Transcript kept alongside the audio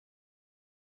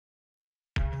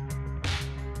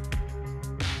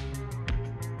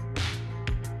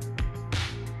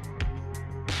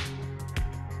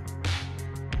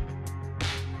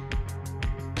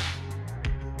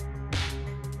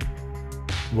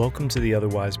Welcome to the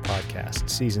Otherwise Podcast,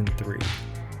 Season 3.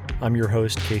 I'm your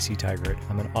host, Casey Tigert.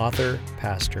 I'm an author,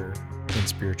 pastor, and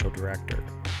spiritual director.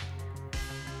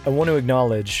 I want to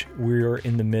acknowledge we're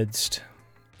in the midst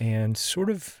and sort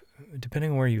of,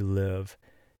 depending on where you live,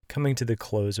 coming to the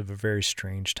close of a very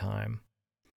strange time.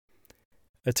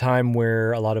 A time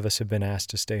where a lot of us have been asked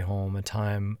to stay home, a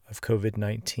time of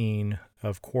COVID-19,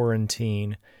 of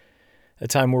quarantine, a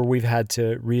time where we've had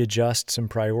to readjust some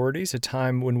priorities, a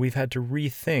time when we've had to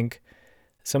rethink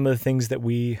some of the things that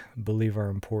we believe are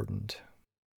important.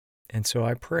 And so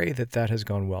I pray that that has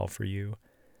gone well for you.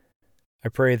 I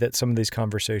pray that some of these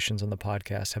conversations on the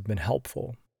podcast have been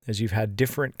helpful as you've had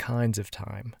different kinds of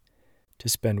time to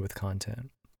spend with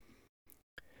content.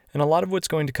 And a lot of what's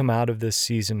going to come out of this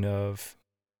season of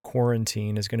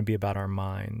quarantine is going to be about our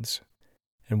minds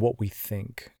and what we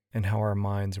think and how our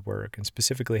minds work, and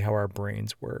specifically how our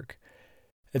brains work.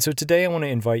 And so today I want to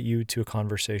invite you to a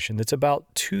conversation that's about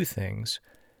two things.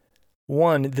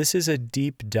 One, this is a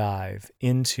deep dive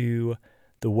into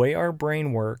the way our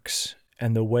brain works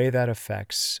and the way that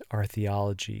affects our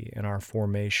theology and our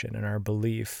formation and our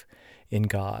belief in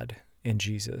God, in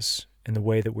Jesus, and the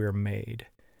way that we're made.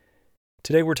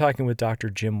 Today we're talking with Dr.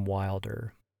 Jim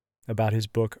Wilder about his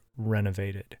book,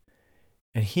 Renovated.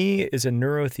 And he is a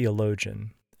neurotheologian,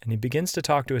 and he begins to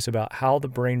talk to us about how the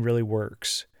brain really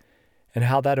works and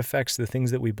how that affects the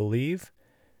things that we believe,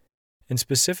 and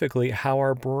specifically how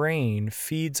our brain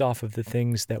feeds off of the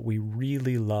things that we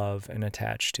really love and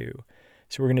attach to.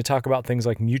 So we're going to talk about things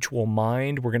like mutual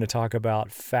mind. We're going to talk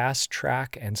about fast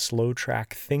track and slow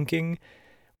track thinking.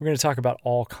 We're going to talk about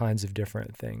all kinds of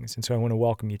different things. And so I want to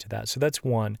welcome you to that. So that's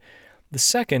one. The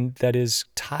second that is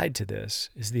tied to this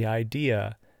is the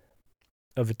idea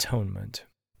of atonement.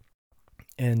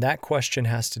 And that question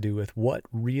has to do with what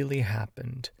really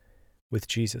happened with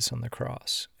Jesus on the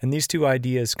cross. And these two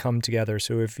ideas come together.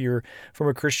 So if you're from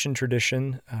a Christian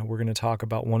tradition, we're going to talk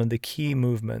about one of the key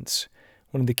movements,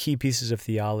 one of the key pieces of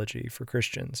theology for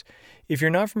Christians. If you're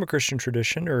not from a Christian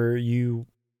tradition, or you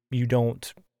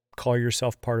don't call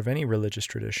yourself part of any religious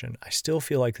tradition, I still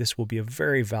feel like this will be a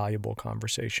very valuable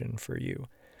conversation for you.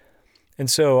 And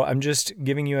so I'm just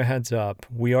giving you a heads up.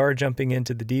 We are jumping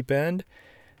into the deep end.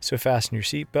 So fasten your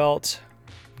seatbelt,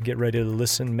 get ready to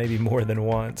listen maybe more than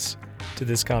once to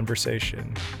this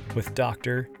conversation with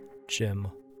Dr. Jim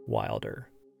Wilder.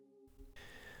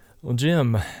 Well,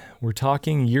 Jim, we're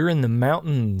talking, you're in the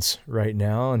mountains right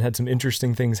now and had some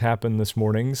interesting things happen this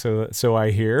morning, so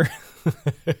I hear.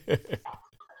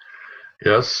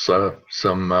 Yes,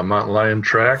 some mountain lion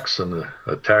tracks and an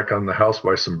attack on the house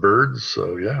by some birds.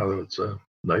 So yeah, it's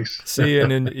nice. See,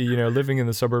 and in living in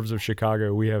the suburbs of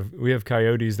Chicago, we have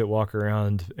coyotes that walk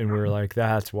around, and we're like,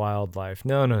 that's wildlife.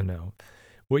 No.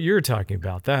 What you're talking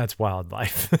about, that's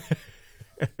wildlife.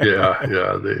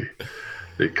 Yeah,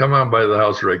 they come on by the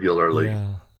house regularly.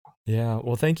 Yeah.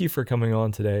 Well, thank you for coming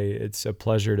on today. It's a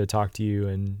pleasure to talk to you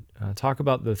and talk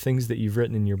about the things that you've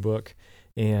written in your book.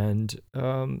 And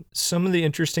some of the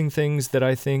interesting things that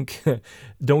I think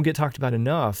don't get talked about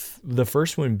enough. The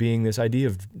first one being this idea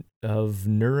of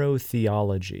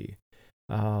neurotheology.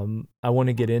 I want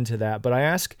to get into that, but I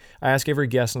ask every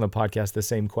guest on the podcast the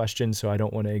same question, so I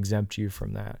don't want to exempt you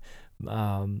from that.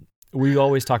 We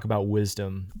always talk about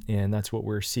wisdom, and that's what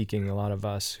we're seeking, a lot of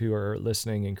us who are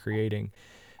listening and creating.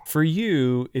 For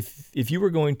you, if you were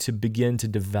going to begin to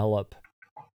develop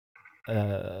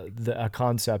a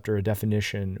concept or a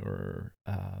definition or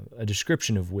a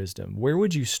description of wisdom, where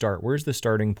would you start? Where's the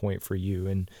starting point for you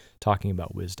in talking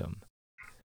about wisdom?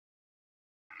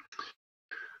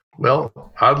 Well,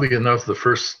 oddly enough, the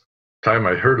first time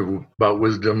I heard about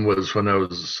wisdom was when I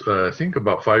was, I think,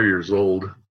 about 5 years old,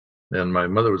 and my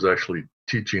mother was actually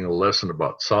teaching a lesson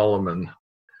about Solomon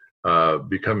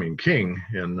becoming king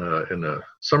in a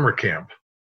summer camp.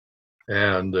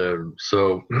 And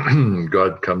so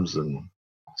God comes and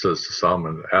says to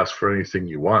Solomon, ask for anything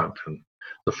you want. And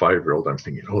the 5-year-old, I'm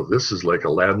thinking, oh, this is like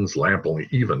Aladdin's lamp, only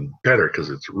even better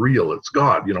because it's real. It's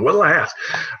God. What'll I ask?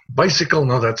 Bicycle?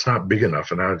 No, that's not big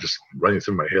enough. And I was just running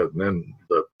through my head. And then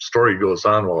the story goes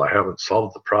on, well, I haven't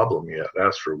solved the problem yet.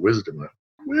 Ask for wisdom.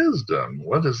 Wisdom?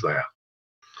 What is that?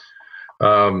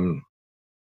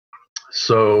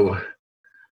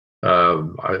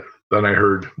 Then I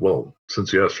heard, well,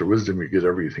 since you asked for wisdom, you get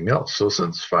everything else. So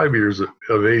since 5 years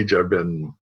of age, I've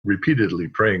been repeatedly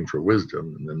praying for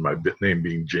wisdom, and then my name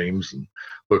being James, and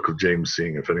Book of James,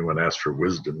 seeing if anyone asked for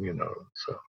wisdom,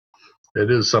 So it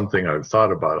is something I've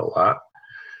thought about a lot.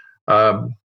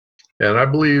 And I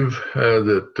believe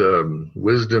that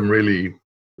wisdom really,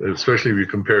 especially if you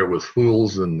compare it with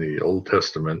fools in the Old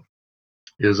Testament,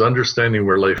 is understanding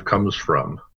where life comes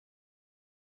from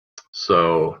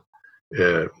So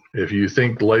if you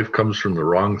think life comes from the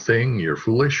wrong thing, you're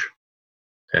foolish.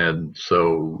 And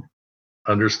so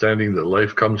understanding that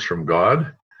life comes from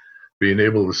God, being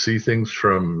able to see things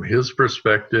from his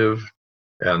perspective,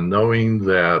 and knowing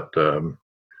that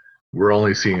we're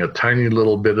only seeing a tiny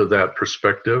little bit of that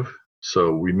perspective,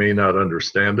 so we may not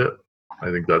understand it.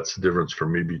 I think that's the difference for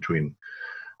me between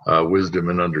wisdom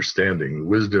and understanding.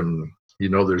 Wisdom,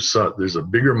 there's a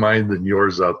bigger mind than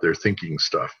yours out there thinking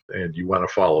stuff, and you want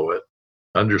to follow it.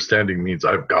 Understanding means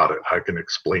I've got it. I can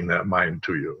explain that mind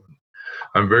to you.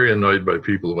 I'm very annoyed by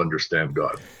people who understand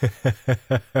God.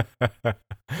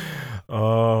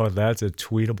 Oh, that's a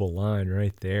tweetable line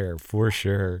right there for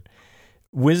sure.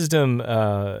 Wisdom,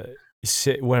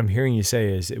 what I'm hearing you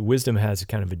say is wisdom has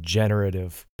kind of a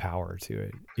generative power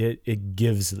to it.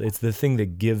 It's the thing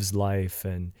that gives life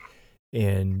and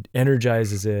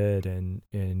energizes it and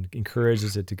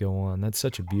encourages it to go on. That's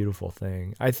such a beautiful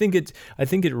thing. I think it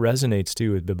resonates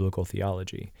too with biblical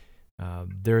theology.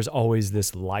 There's always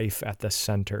this life at the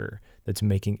center that's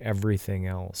making everything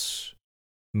else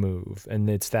move, and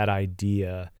it's that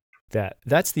idea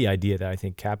that's the idea that I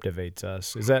think captivates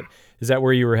us. Is that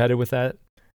where you were headed with that?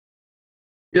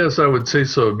 Yes, I would say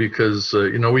so, because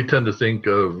we tend to think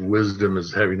of wisdom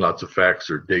as having lots of facts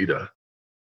or data.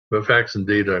 But facts and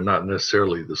data are not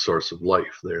necessarily the source of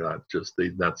life. They're not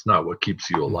that's not what keeps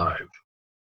you alive.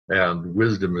 And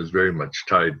wisdom is very much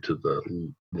tied to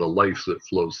the life that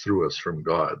flows through us from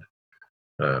God.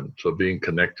 So being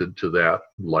connected to that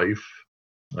life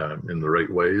in the right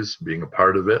ways, being a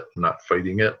part of it, not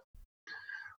fighting it,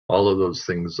 all of those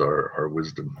things are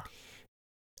wisdom.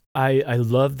 I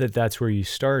love that that's where you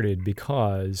started,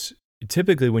 because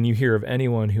typically when you hear of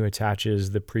anyone who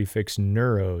attaches the prefix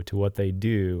neuro to what they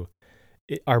do,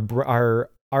 our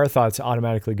thoughts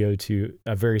automatically go to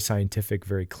a very scientific,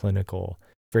 very clinical,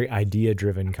 very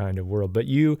idea-driven kind of world. But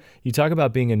you talk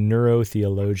about being a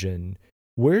neurotheologian.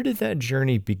 Where did that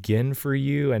journey begin for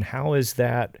you, and how has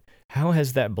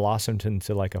that blossomed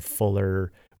into like a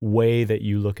fuller way that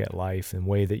you look at life and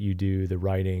way that you do the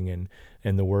writing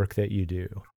and the work that you do?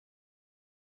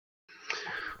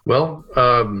 Well,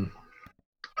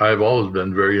 I've always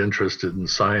been very interested in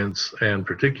science, and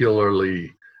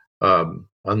particularly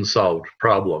unsolved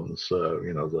problems.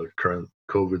 The current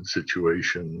COVID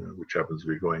situation, which happens to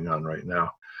be going on right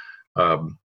now.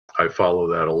 I follow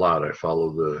that a lot. I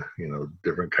follow the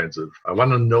different kinds of. I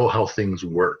want to know how things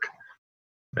work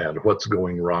and what's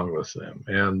going wrong with them.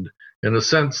 And in a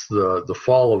sense, the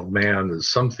fall of man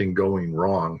is something going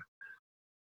wrong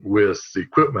with the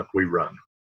equipment we run.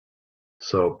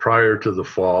 So prior to the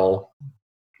fall,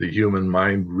 the human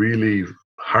mind really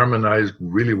harmonized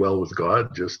really well with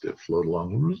God, just it flowed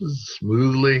along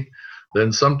smoothly.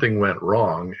 Then something went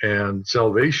wrong, and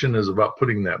salvation is about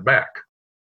putting that back.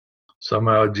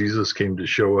 Somehow Jesus came to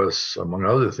show us, among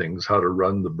other things, how to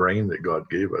run the brain that God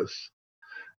gave us.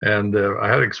 And I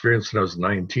had experience when I was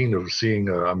 19 of seeing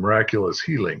a miraculous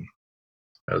healing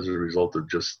as a result of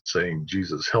just saying,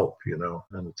 Jesus, help,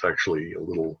 and it's actually a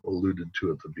little alluded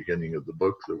to at the beginning of the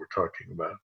book that we're talking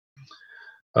about.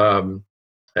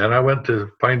 And I went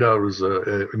to find out it was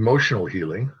emotional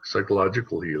healing,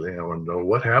 psychological healing. I want to know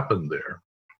what happened there.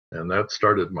 And that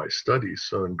started my studies.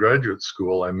 So in graduate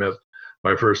school, I met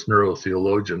my first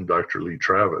neurotheologian, Dr. Lee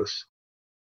Travis.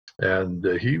 And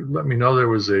he let me know there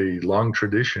was a long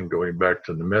tradition going back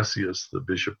to Nemesius, the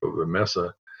bishop of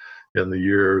Emesa, in the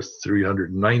year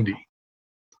 390.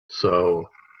 So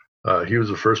he was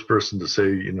the first person to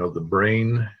say, the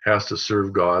brain has to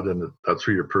serve God, and that's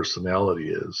where your personality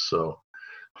is. So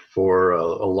for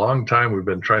a long time, we've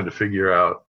been trying to figure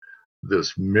out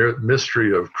this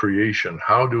mystery of creation.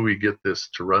 How do we get this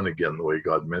to run again the way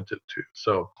God meant it to?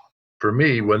 So for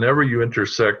me, whenever you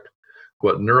intersect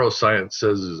what neuroscience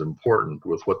says is important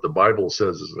with what the Bible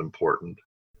says is important,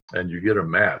 and you get a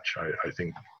match, I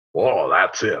think, whoa,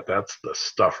 that's it. That's the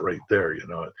stuff right there.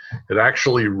 It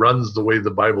actually runs the way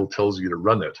the Bible tells you to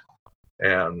run it.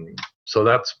 And so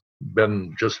that's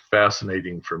been just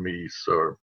fascinating for me.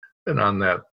 So I've been on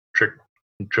that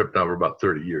trip now for about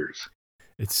 30 years.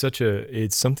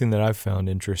 It's something that I've found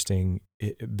interesting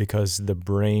because the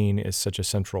brain is such a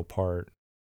central part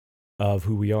of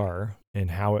who we are and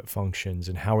how it functions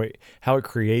and how it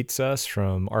creates us,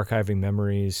 from archiving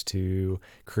memories to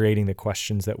creating the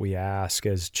questions that we ask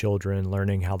as children,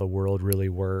 learning how the world really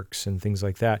works and things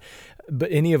like that.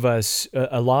 But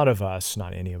a lot of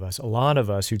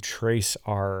us who trace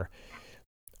our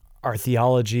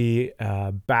theology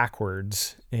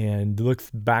backwards and look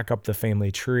back up the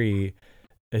family tree,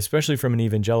 especially from an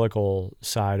evangelical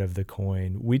side of the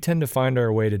coin, we tend to find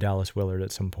our way to Dallas Willard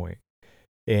at some point.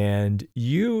 And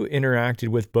you interacted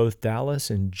with both Dallas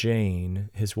and Jane,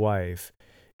 his wife,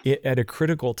 at a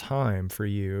critical time for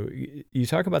you. You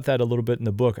talk about that a little bit in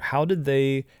the book. How did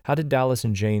Dallas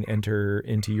and Jane enter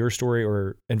into your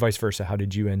story, and vice versa? How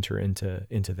did you enter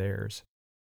into theirs?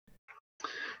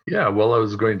 Yeah, well, I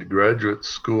was going to graduate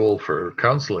school for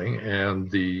counseling, and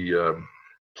the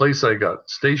place I got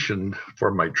stationed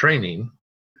for my training,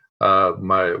 one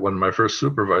of my first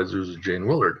supervisors was Jane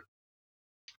Willard.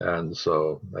 And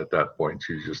so at that point,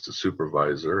 she was just a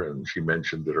supervisor, and she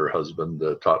mentioned that her husband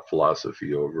taught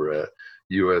philosophy over at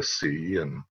USC.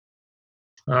 And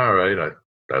all right,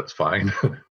 that's fine.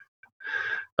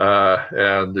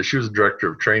 And she was the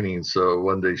director of training. So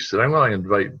one day she said, I'm going to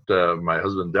invite my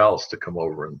husband Dallas to come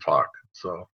over and talk.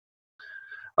 So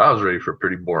I was ready for a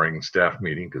pretty boring staff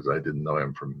meeting because I didn't know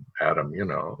him from Adam,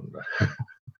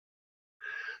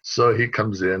 So he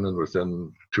comes in, and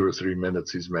within 2 or 3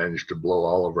 minutes, he's managed to blow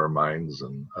all of our minds.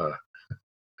 And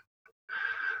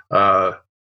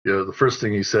the first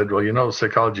thing he said, well,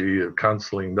 psychology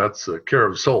counseling, that's the care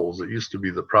of souls. It used to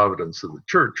be the providence of the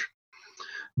church,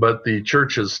 but the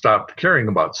church has stopped caring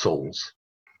about souls.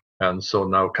 And so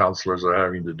now counselors are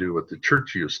having to do what the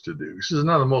church used to do. This is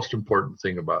not the most important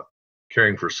thing about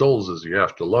caring for souls is you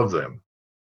have to love them.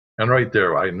 And right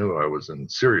there, I knew I was in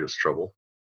serious trouble.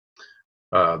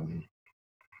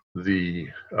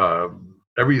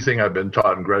 Everything I've been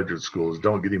taught in graduate school is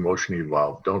don't get emotionally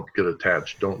involved, don't get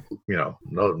attached,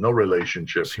 no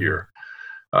relationship here.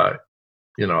 I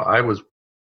was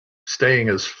staying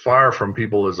as far from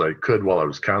people as I could while I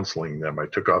was counseling them. I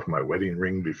took off my wedding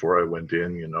ring before I went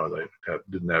in. I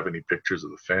didn't have any pictures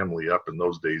of the family up. In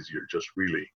those days, you're just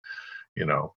really,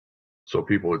 So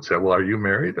people would say, well, are you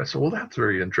married? I said, well, that's a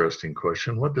very interesting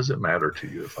question. What does it matter to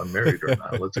you if I'm married or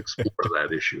not? Let's explore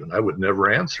that issue. And I would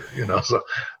never answer, So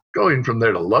going from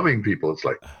there to loving people, it's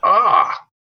like,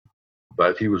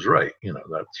 but he was right.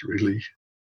 That's really,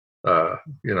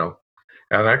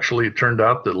 and actually it turned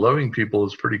out that loving people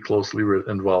is pretty closely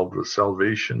involved with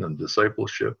salvation and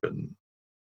discipleship. And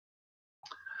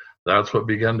that's what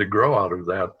began to grow out of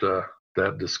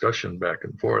that discussion back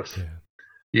and forth. Yeah.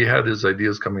 He had his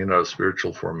ideas coming out of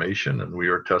spiritual formation, and we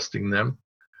are testing them,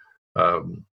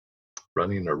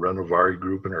 running a Renovari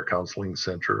group in our counseling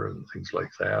center and things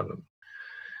like that.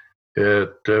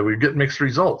 And we get mixed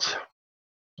results.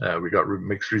 We got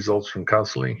mixed results from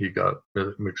counseling. He got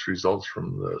mixed results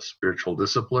from the spiritual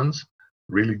disciplines,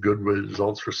 really good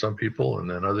results for some people. And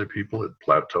then other people it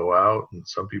plateau out, and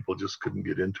some people just couldn't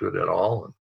get into it at all.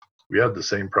 And we had the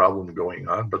same problem going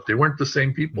on, but they weren't the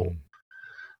same people. Mm.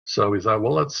 So we thought,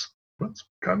 well, let's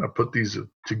kind of put these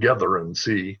together and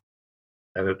see.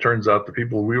 And it turns out the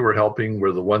people we were helping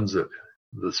were the ones that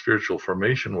the spiritual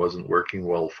formation wasn't working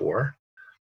well for.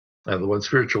 And the ones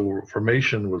spiritual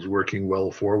formation was working well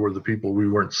for were the people we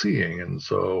weren't seeing. And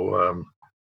so,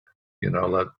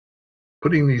 that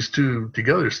putting these two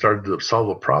together started to solve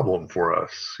a problem for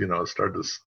us. Started to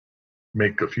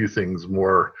make a few things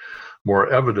more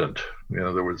evident.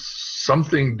 There was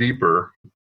something deeper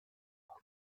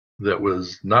that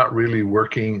was not really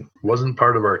working, wasn't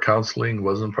part of our counseling,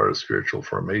 wasn't part of spiritual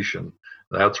formation.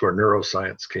 That's where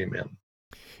neuroscience came in.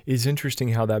 It's interesting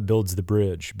how that builds the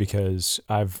bridge, because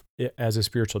as a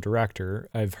spiritual director,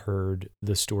 I've heard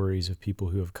the stories of people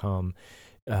who have come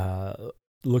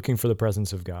looking for the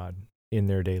presence of God in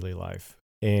their daily life.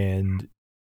 And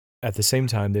at the same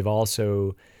time, they've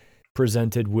also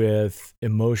presented with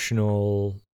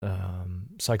emotional,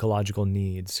 psychological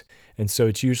needs. And so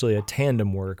it's usually a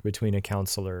tandem work between a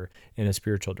counselor and a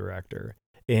spiritual director.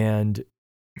 And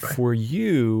for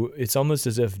you, it's almost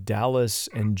as if Dallas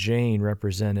and Jane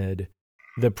represented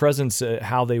the presence,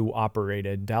 how they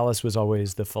operated. Dallas was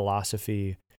always the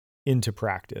philosophy into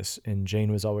practice, and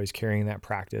Jane was always carrying that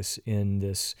practice in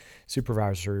this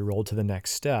supervisory role to the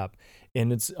next step.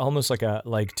 And it's almost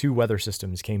like two weather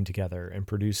systems came together and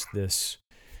produced this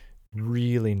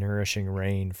really nourishing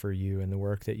rain for you and the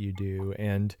work that you do.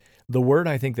 And the word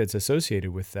I think that's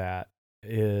associated with that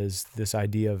is this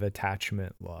idea of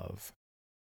attachment love.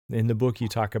 In the book, you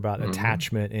talk about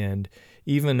attachment, and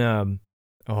even,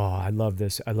 I love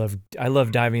this. I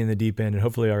love diving in the deep end, and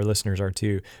hopefully our listeners are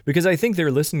too, because I think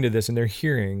they're listening to this and they're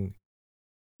hearing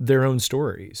their own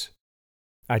stories.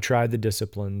 I tried the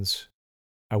disciplines.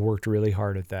 I worked really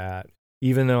hard at that.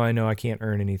 Even though I know I can't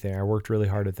earn anything, I worked really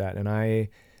hard at that. And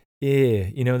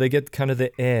they get kind of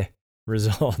the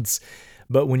results.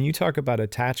 But when you talk about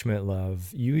attachment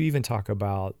love, you even talk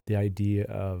about the idea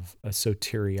of a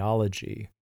soteriology,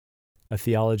 a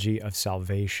theology of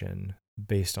salvation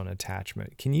based on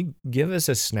attachment. Can you give us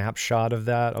a snapshot of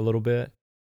that a little bit?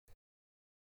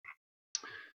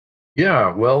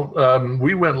 Yeah, well,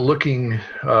 we went looking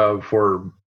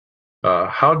for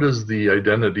how does the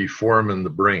identity form in the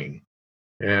brain?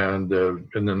 And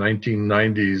in the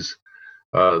 1990s,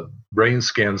 brain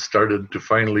scans started to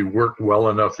finally work well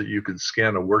enough that you could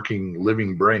scan a working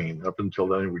living brain. Up until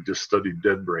then, we just studied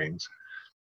dead brains.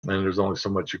 And there's only so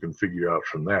much you can figure out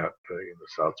from that.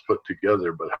 That's how it's put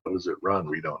together, but how does it run?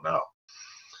 We don't know.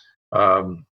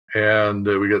 And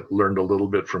we learned a little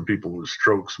bit from people with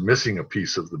strokes missing a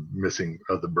piece of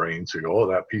the brain. So you go,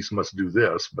 oh, that piece must do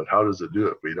this, but how does it do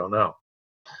it? We don't know.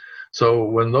 So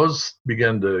when those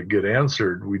began to get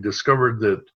answered, we discovered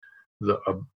that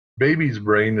a baby's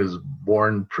brain is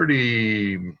born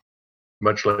pretty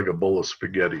much like a bowl of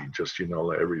spaghetti, just,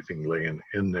 everything laying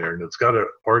in there. And it's got to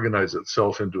organize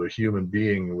itself into a human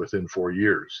being within 4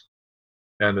 years.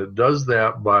 And it does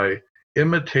that by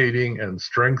imitating and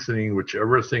strengthening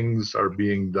whichever things are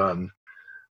being done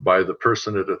by the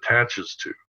person it attaches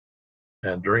to.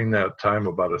 And during that time,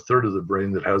 about a third of the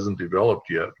brain that hasn't developed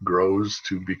yet grows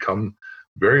to become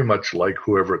very much like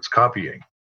whoever it's copying.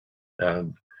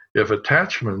 And if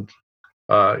attachment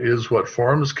is what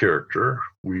forms character,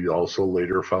 we also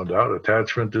later found out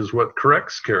attachment is what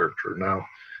corrects character. Now,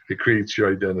 it creates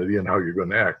your identity and how you're going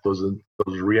to act. Those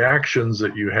reactions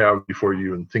that you have before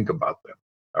you even think about them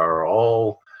are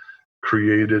all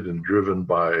created and driven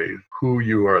by who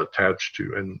you are attached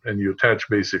to. And you attach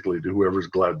basically to whoever's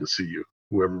glad to see you,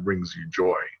 whoever brings you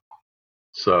joy.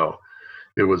 So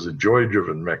it was a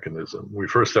joy-driven mechanism. We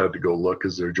first had to go look,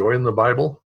 is there joy in the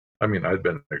Bible? I mean, I'd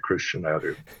been a Christian, I had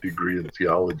a degree in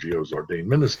theology, I was ordained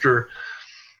minister.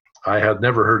 I had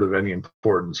never heard of any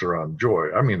importance around joy.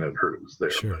 I mean, I'd heard it was there,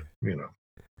 sure. But,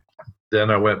 Then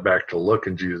I went back to look,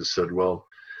 and Jesus said, well,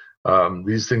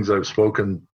 these things I've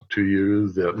spoken to you,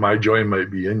 that my joy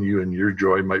might be in you and your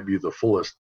joy might be the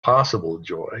fullest possible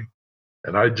joy.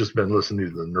 And I'd just been listening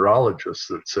to the neurologists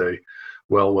that say,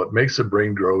 well, what makes a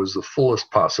brain grow is the fullest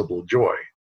possible joy.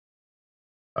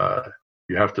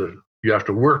 You have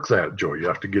to work that joy. You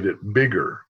have to get it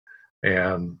bigger.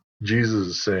 And Jesus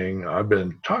is saying, I've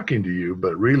been talking to you,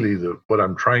 but really what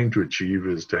I'm trying to achieve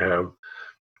is to have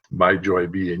my joy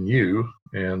be in you,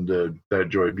 and that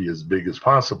joy be as big as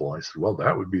possible. I said, well,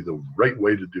 that would be the right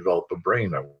way to develop a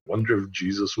brain. I wonder if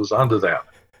Jesus was onto that.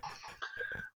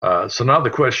 So now the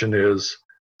question is,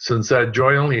 since that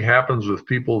joy only happens with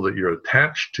people that you're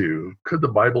attached to, could the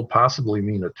Bible possibly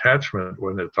mean attachment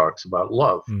when it talks about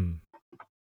love?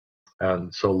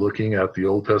 And so looking at the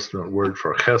Old Testament word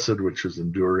for chesed, which is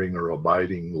enduring or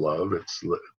abiding love,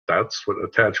 that's what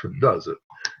attachment does.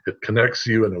 It connects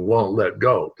you and it won't let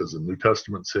go. Does the New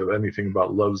Testament say anything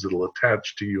about loves that'll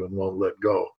attach to you and won't let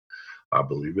go? I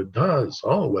believe it does.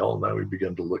 Oh, well, now we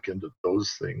begin to look into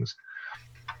those things.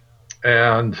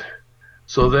 And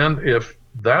so then if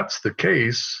that's the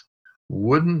case,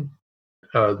 wouldn't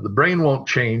the brain won't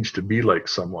change to be like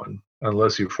someone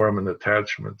unless you form an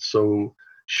attachment. So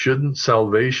shouldn't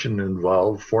salvation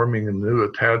involve forming a new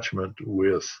attachment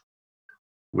with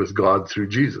God through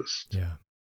Jesus? Yeah.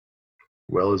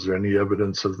 Well, is there any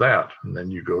evidence of that? And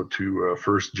then you go to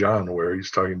 1 John, where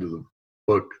he's talking to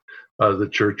the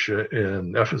church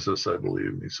in Ephesus, I believe.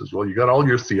 And he says, well, you got all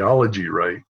your theology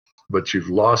right, but you've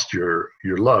lost your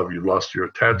love. You've lost your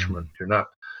attachment. You're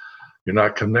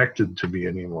not connected to me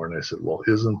anymore. And I said, well,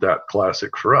 isn't that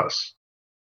classic for us?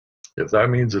 If that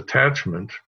means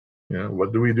attachment,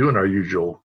 what do we do in our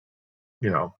usual,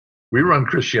 we run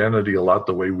Christianity a lot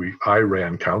the way I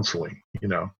ran counseling.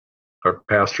 Our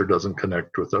pastor doesn't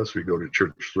connect with us. We go to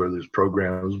church where there's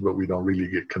programs, but we don't really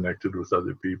get connected with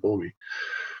other people. We,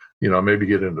 maybe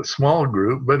get in a small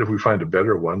group, but if we find a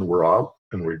better one, we're out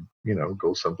and we,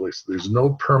 go someplace. There's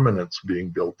no permanence being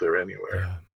built there anywhere.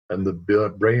 Yeah. And the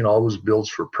brain always builds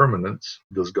for permanence.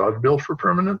 Does God build for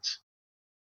permanence?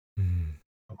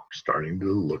 Starting to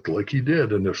look like he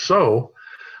did. And if so,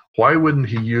 why wouldn't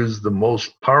he use the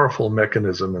most powerful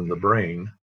mechanism in the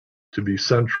brain to be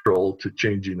central to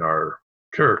changing our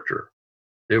character?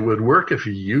 It would work if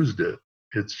he used it.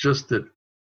 It's just that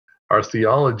our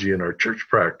theology and our church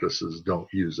practices don't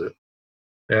use it.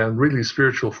 And really,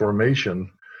 spiritual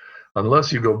formation,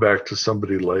 unless you go back to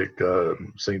somebody like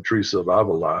St. Teresa of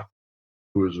Avila,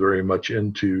 who was very much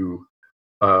into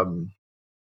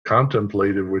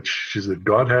contemplative, which she said,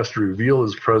 God has to reveal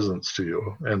his presence to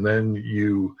you, and then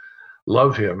you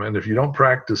love him. And if you don't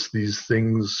practice these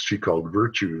things she called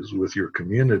virtues with your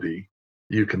community,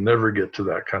 you can never get to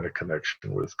that kind of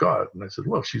connection with God. And I said,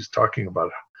 well, she's talking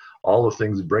about all the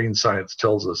things brain science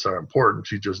tells us are important.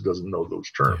 She just doesn't know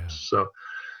those terms. Yeah. So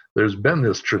there's been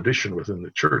this tradition within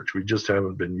the church. We just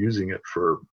haven't been using it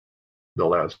for the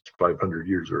last 500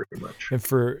 years very much. And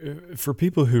for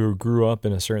people who grew up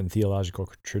in a certain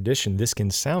theological tradition, this can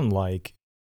sound like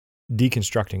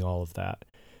deconstructing all of that.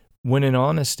 When in all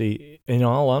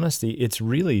honesty, it's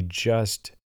really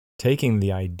just taking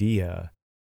the idea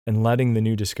and letting the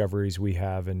new discoveries we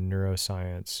have in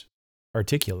neuroscience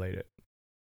articulate it.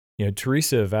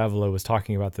 Teresa of Avila was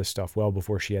talking about this stuff well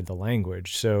before she had the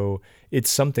language. So it's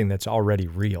something that's already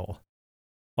real.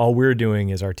 All we're doing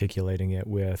is articulating it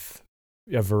with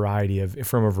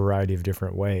from a variety of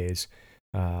different ways,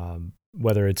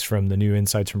 whether it's from the new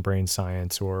insights from brain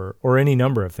science or any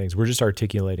number of things. We're just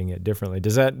articulating it differently.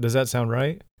 Does that sound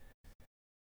right?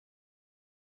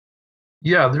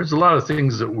 Yeah, there's a lot of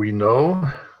things that we know,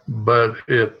 but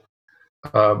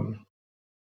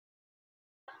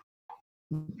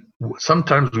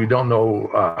sometimes we don't know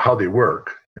how they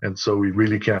work, and so we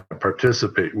really can't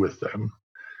participate with them.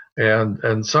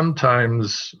 And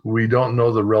sometimes we don't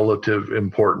know the relative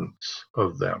importance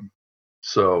of them.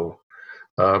 So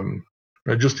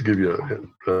just to give you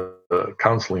a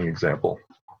counseling example,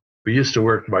 we used to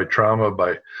work by trauma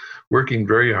by working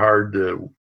very hard to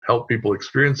help people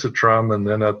experience the trauma, and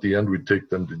then at the end we'd take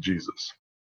them to Jesus.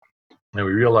 And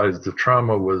we realized the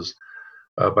trauma was,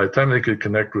 by the time they could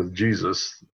connect with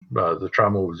Jesus, the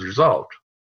trauma was resolved.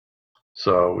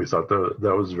 So we thought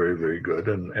that was very, very good.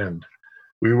 And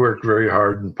we worked very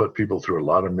hard and put people through a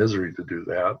lot of misery to do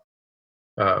that.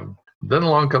 Then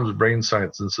along comes brain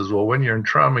science and says, well, when you're in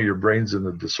trauma, your brain's in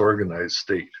a disorganized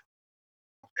state.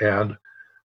 And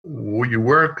you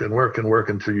work and work and work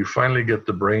until you finally get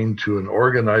the brain to an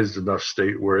organized enough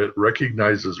state where it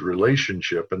recognizes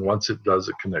relationship. And once it does,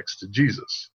 it connects to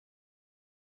Jesus.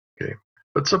 Okay.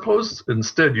 But suppose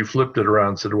instead you flipped it around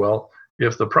and said, well,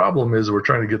 if the problem is we're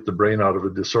trying to get the brain out of a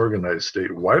disorganized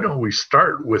state, why don't we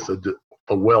start with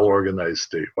a well-organized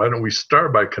state? Why don't we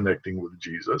start by connecting with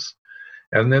Jesus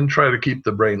and then try to keep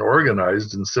the brain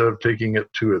organized instead of taking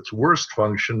it to its worst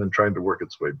function and trying to work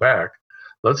its way back?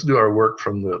 Let's do our work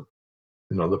from the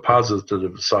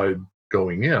positive side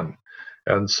going in.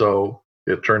 And so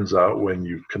it turns out when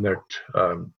you connect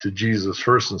to Jesus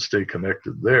first and stay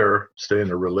connected there, stay in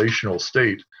a relational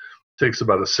state, it takes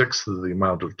about 1/6 of the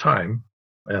amount of time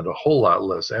and a whole lot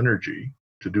less energy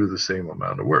to do the same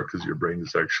amount of work because your brain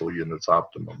is actually in its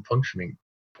optimum functioning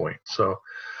point. So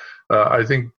I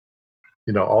think,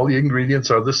 all the ingredients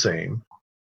are the same,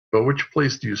 but which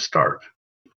place do you start?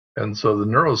 And so the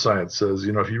neuroscience says,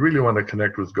 if you really want to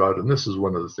connect with God, and this is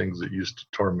one of the things that used to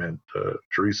torment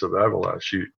Teresa of Avila,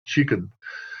 she could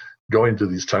go into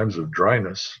these times of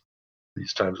dryness,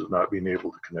 these times of not being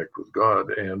able to connect with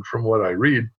God. And from what I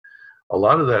read, a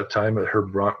lot of that time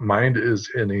her mind is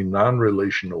in a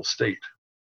non-relational state.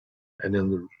 And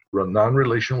in the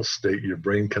non-relational state, your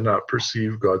brain cannot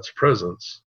perceive God's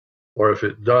presence, or if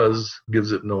it does,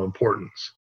 gives it no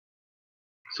importance.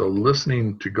 So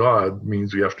listening to God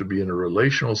means we have to be in a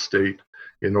relational state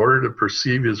in order to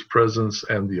perceive his presence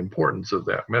and the importance of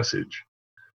that message.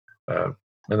 And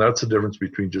that's the difference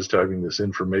between just having this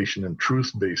information and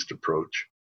truth-based approach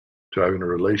to having a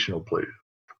relational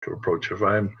approach. If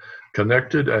I'm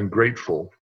connected and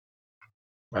grateful,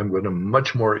 I'm going to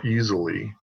much more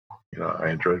easily, I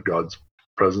enter God's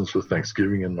presence with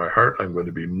thanksgiving in my heart. I'm going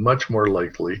to be much more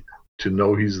likely to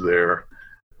know he's there.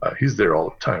 He's there all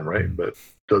the time, right? But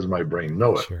does my brain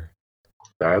know it? Sure.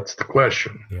 That's the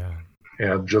question. Yeah.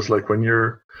 And just like when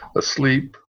you're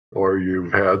asleep or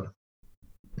you've had,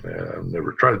 I've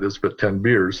never tried this, but 10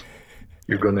 beers,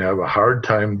 you're going to have a hard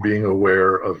time being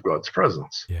aware of God's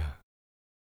presence. Yeah.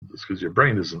 It's because your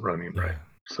brain isn't running right.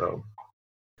 So.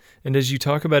 And as you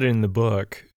talk about it in the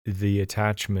book, the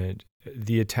attachment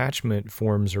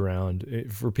forms around,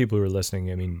 for people who are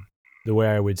listening, I mean, the way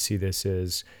I would see this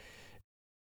is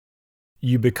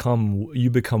you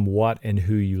become what and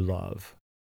who you love.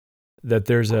 That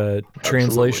there's a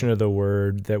translation of the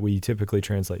word that we typically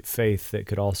translate faith that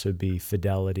could also be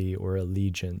fidelity or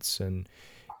allegiance. And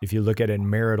if you look at it in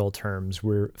marital terms,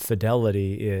 where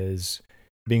fidelity is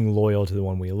being loyal to the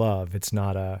one we love, it's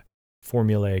not a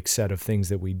formulaic set of things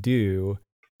that we do.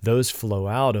 Those flow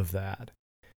out of that.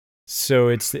 So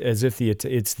it's as if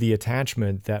it's the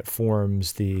attachment that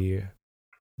forms the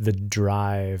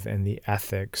drive and the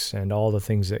ethics and all the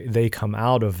things that they come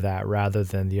out of that rather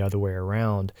than the other way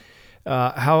around.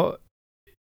 How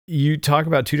you talk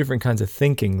about two different kinds of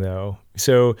thinking though.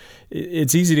 So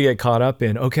it's easy to get caught up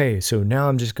in, okay, so now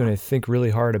I'm just going to think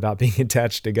really hard about being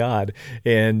attached to God.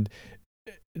 And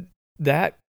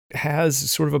that has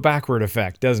sort of a backward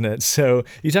effect, doesn't it? So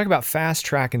you talk about fast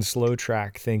track and slow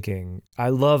track thinking. I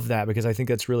love that because I think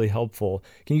that's really helpful.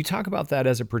 Can you talk about that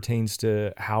as it pertains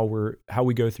to how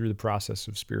we go through the process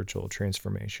of spiritual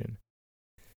transformation?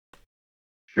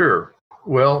 Sure.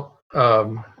 Well,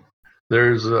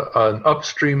 there's an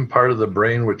upstream part of the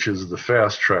brain, which is the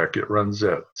fast track. It runs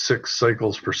at 6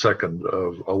 cycles per second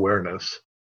of awareness.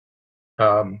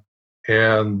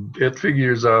 And it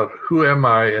figures out who am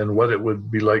I and what it would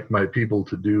be like my people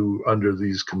to do under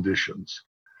these conditions.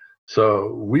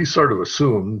 So we sort of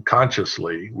assume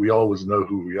consciously we always know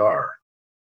who we are.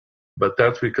 But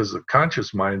that's because the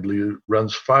conscious mind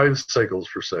runs 5 cycles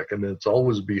per second, and it's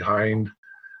always behind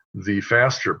the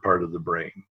faster part of the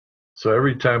brain. So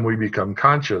every time we become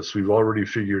conscious, we've already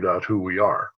figured out who we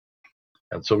are.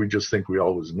 And so we just think we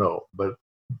always know. But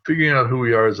figuring out who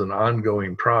we are is an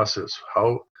ongoing process.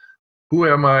 Who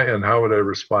am I and how would I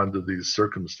respond to these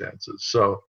circumstances?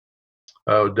 So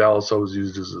Dallas always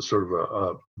used as a sort of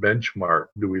a benchmark,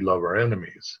 do we love our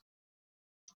enemies?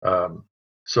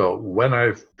 So when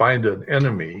I find an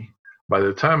enemy, by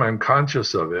the time I'm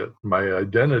conscious of it, my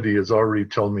identity has already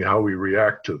told me how we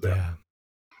react to them. Yeah.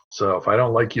 So if I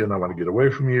don't like you and I want to get away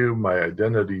from you, my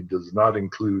identity does not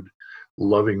include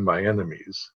loving my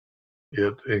enemies.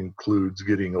 It includes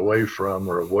getting away from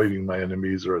or avoiding my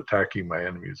enemies or attacking my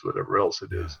enemies, whatever else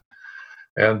it is.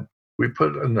 And we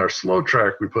put in our slow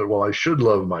track, well, I should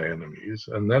love my enemies.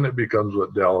 And then it becomes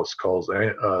what Dallas calls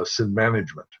sin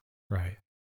management. Right.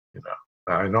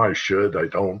 I know I should, I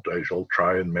don't, I shall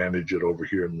try and manage it over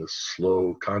here in this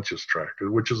slow conscious track,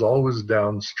 which is always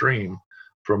downstream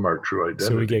from our true identity.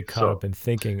 So we get caught up in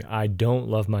thinking, I don't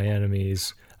love my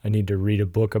enemies. I need to read a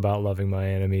book about loving my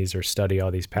enemies or study all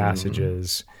these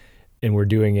passages. And we're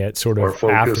doing it sort of or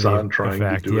focus after on trying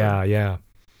to do it. Yeah.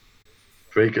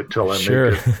 Fake it till I make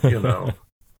it,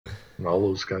 and all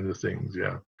those kinds of things.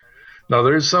 Yeah. Now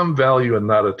there's some value in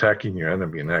not attacking your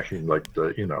enemy and acting like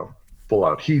the, full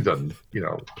out heathen,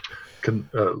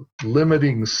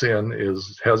 limiting sin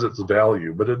has its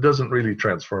value, but it doesn't really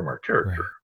transform our character.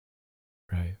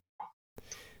 Right.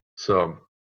 So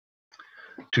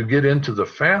to get into the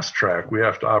fast track, we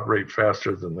have to operate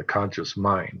faster than the conscious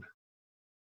mind.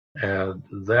 And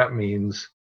that means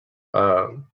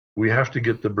we have to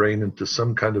get the brain into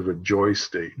some kind of a joy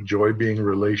state, joy being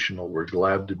relational. We're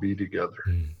glad to be together.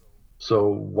 So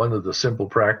one of the simple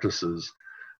practices,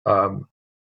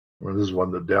 this is one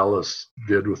that Dallas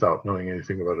did without knowing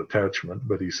anything about attachment,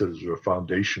 but he said it was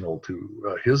foundational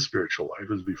to his spiritual life,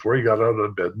 is before he got out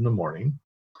of bed in the morning,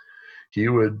 he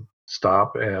would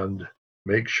stop and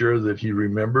make sure that he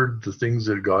remembered the things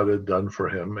that God had done for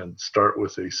him and start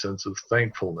with a sense of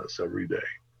thankfulness every day.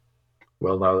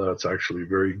 Well, now that's actually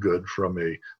very good from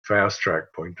a fast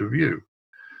track point of view.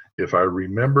 If I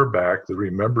remember back, the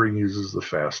remembering uses the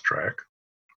fast track.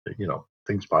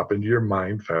 Things pop into your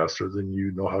mind faster than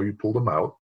you know how you pulled them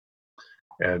out.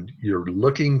 And you're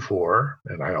looking for,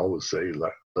 and I always say,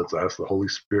 let's ask the Holy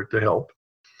Spirit to help,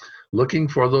 looking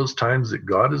for those times that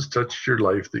God has touched your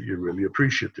life that you're really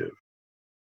appreciative.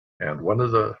 And one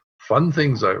of the fun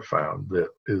things I've found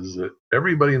is that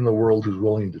everybody in the world who's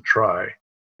willing to try,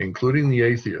 including the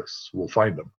atheists, will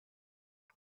find them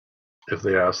if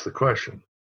they ask the question.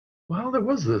 Well, there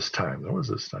was this time.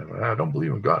 I don't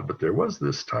believe in God, but there was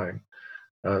this time.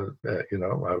 The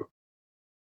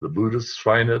Buddhists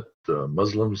find it, the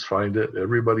Muslims find it,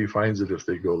 everybody finds it if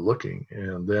they go looking.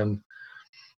 And then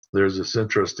there's this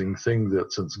interesting thing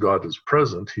that since God is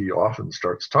present, he often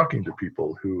starts talking to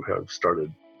people who have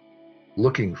started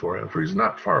looking for him, for he's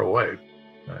not far away.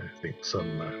 I think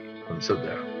someone said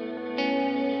that.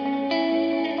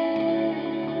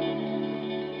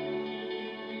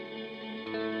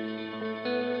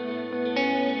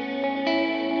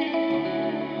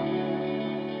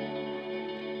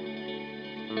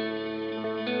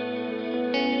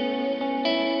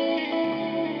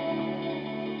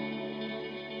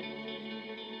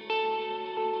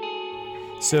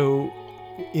 So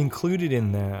included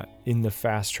in that, in the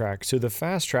fast track, so the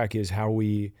fast track is how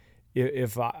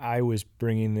if I was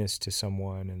bringing this to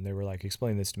someone and they were like,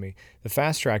 explain this to me, the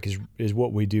fast track is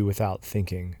what we do without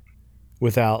thinking,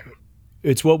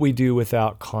 it's what we do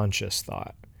without conscious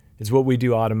thought. It's what we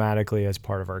do automatically as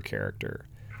part of our character.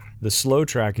 The slow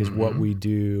track is what we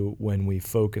do when we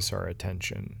focus our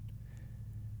attention,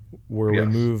 where we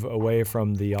move away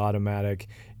from the automatic.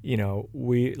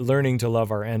 We learning to love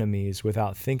our enemies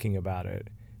without thinking about it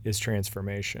is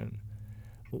transformation.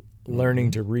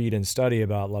 Learning to read and study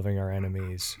about loving our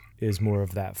enemies is more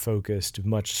of that focused,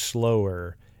 much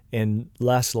slower and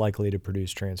less likely to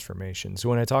produce transformation. So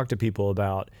when I talk to people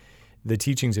about the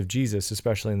teachings of Jesus,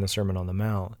 especially in the Sermon on the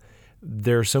Mount,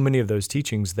 there are so many of those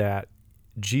teachings that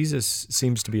Jesus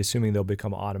seems to be assuming they'll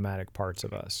become automatic parts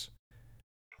of us.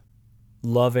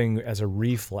 Loving as a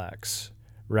reflex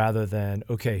rather than,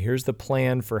 okay, here's the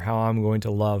plan for how I'm going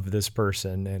to love this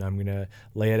person and I'm going to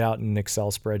lay it out in an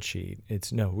Excel spreadsheet.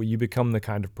 It's no, you become the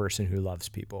kind of person who loves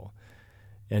people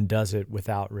and does it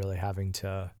without really having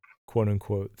to, quote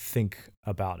unquote, think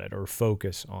about it or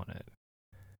focus on it.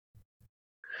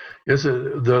 Yes,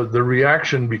 the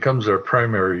reaction becomes our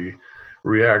primary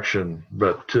reaction,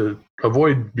 but to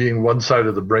avoid being one side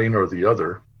of the brain or the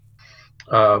other,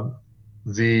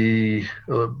 the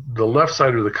left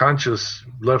side or the conscious,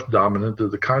 left dominant or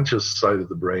the conscious side of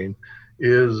the brain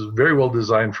is very well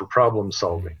designed for problem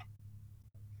solving.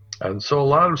 And so a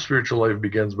lot of spiritual life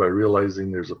begins by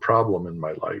realizing there's a problem in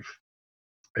my life.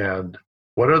 And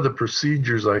what are the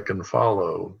procedures I can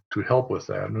follow to help with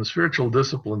that? And spiritual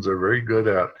disciplines are very good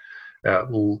at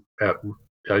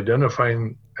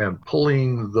identifying and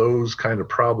pulling those kind of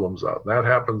problems out. And that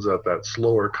happens at that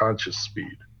slower conscious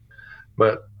speed.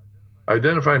 But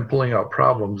identifying and pulling out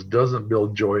problems doesn't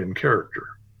build joy and character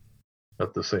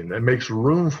at the same time. It makes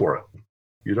room for it.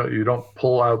 You don't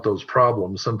pull out those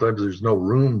problems. Sometimes there's no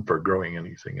room for growing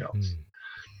anything else.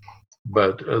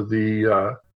 But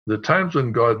the times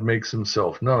when God makes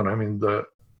himself known, I mean, the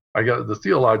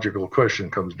theological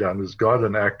question comes down, is God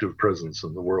an active presence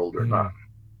in the world or not?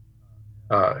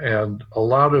 And a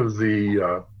lot of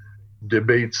the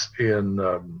debates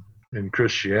in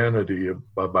Christianity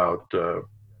about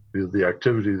the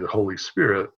activity of the Holy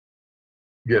Spirit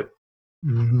get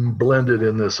blended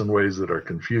in this in ways that are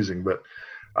confusing. But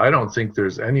I don't think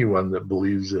there's anyone that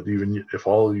believes that even if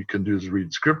all you can do is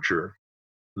read Scripture,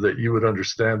 that you would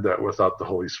understand that without the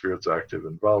Holy Spirit's active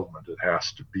involvement. It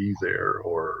has to be there,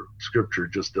 or Scripture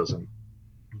just doesn't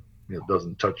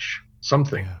touch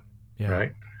something,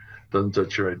 right? Doesn't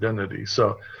touch your identity.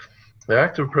 So the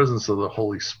active presence of the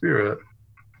Holy Spirit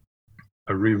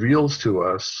reveals to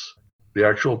us the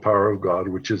actual power of God,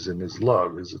 which is in his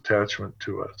love, his attachment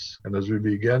to us. And as we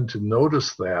begin to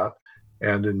notice that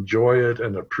and enjoy it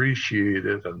and appreciate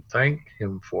it and thank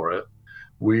him for it,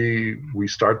 we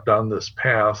start down this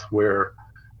path where,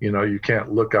 you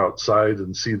can't look outside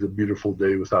and see the beautiful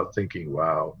day without thinking,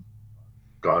 wow,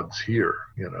 God's here,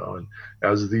 and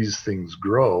as these things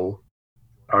grow,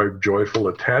 our joyful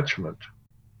attachment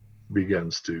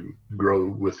begins to grow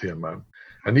with him.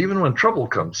 And even when trouble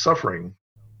comes, suffering,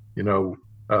 you go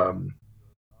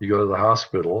to the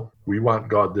hospital, we want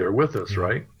God there with us,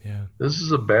 right? Yeah. This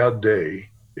is a bad day.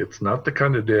 It's not the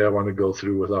kind of day I want to go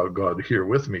through without God here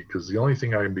with me, because the only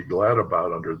thing I can be glad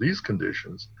about under these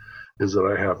conditions is that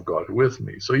I have God with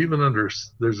me. So even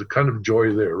there's a kind of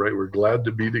joy there, right? We're glad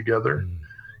to be together,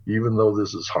 even though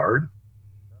this is hard.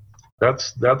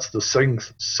 That's the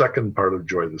second part of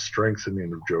joy, the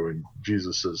strengthening of joy. When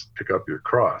Jesus says, pick up your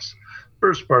cross.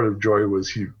 First part of joy was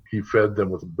he fed them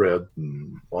with bread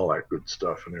and all that good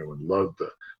stuff, and everyone loved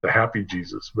the happy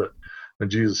Jesus. But when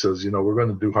Jesus says, we're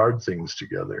going to do hard things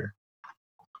together,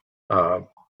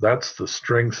 that's the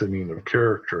strengthening of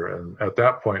character. And at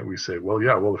that point we say,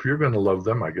 if you're going to love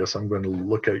them, I guess I'm going to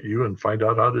look at you and find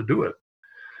out how to do it.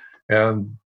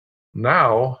 And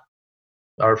now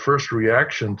our first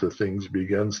reaction to things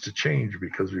begins to change,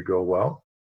 because we go, well,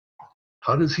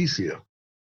 how does he see it?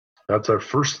 That's our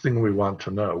first thing we want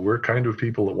to know. We're kind of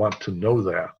people that want to know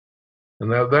that.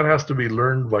 And that has to be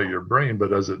learned by your brain.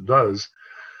 But as it does,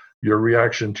 your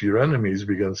reaction to your enemies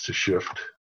begins to shift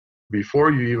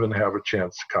before you even have a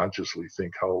chance to consciously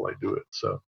think, how will I do it?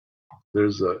 So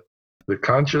there's the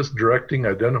conscious directing,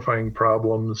 identifying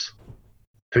problems,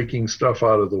 taking stuff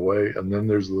out of the way, and then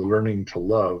there's the learning to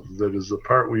love. That is the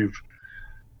part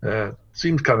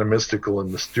seems kind of mystical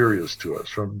and mysterious to us.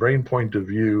 From a brain point of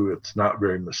view, it's not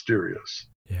very mysterious.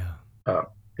 Yeah.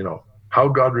 How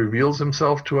God reveals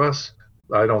himself to us,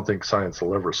 I don't think science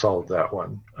will ever solve that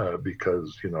one,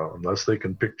 because, unless they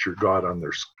can picture God on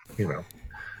their,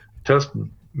 test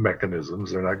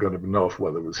mechanisms, they're not going to know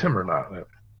whether it was him or not.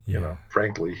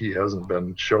 Frankly, he hasn't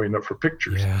been showing up for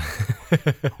pictures. Yeah.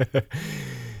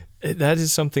 That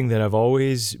is something that I've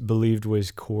always believed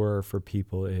was core for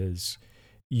people, is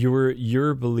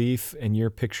your belief and your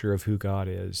picture of who God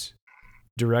is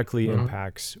directly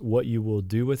impacts what you will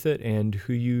do with it and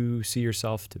who you see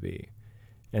yourself to be.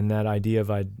 And that idea of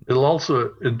it'll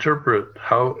also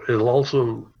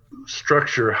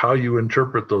structure how you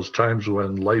interpret those times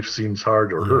when life seems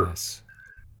hard or hurt. Yes.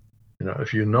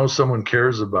 If someone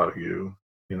cares about you,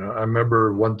 I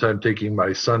remember one time taking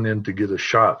my son in to get a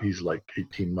shot. He's like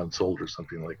 18 months old or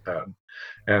something like that.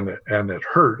 And it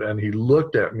hurt. And he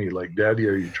looked at me like, Daddy,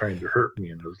 are you trying to hurt me?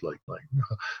 And I was like, no,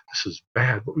 this is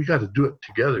bad, but we got to do it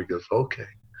together. He goes, okay.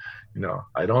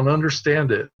 I don't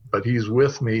understand it, but he's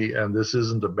with me, and this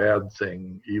isn't a bad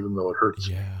thing, even though it hurts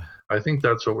me. I think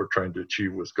that's what we're trying to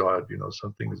achieve with God,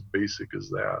 something as basic as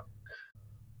that.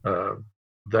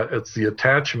 That it's the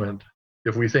attachment.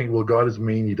 If we think, well, God is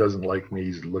mean, he doesn't like me,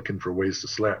 he's looking for ways to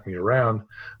slap me around,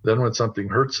 then when something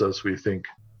hurts us, we think,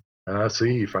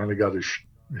 see, he finally got his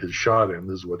shot in,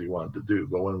 this is what he wanted to do.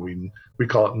 But when we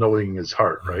call it knowing his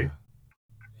heart, right?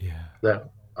 Yeah.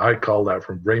 That I call that,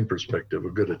 from brain perspective, a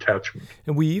good attachment.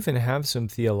 And we even have some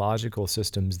theological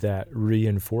systems that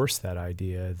reinforce that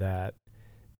idea that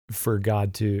for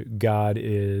God to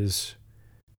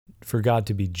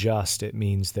be just, it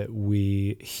means that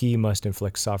he must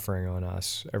inflict suffering on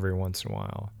us every once in a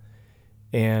while.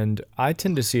 And I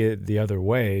tend to see it the other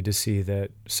way, to see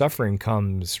that suffering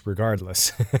comes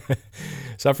regardless.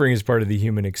 Suffering is part of the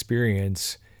human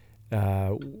experience.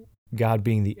 God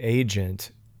being the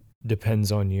agent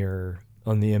depends on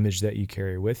the image that you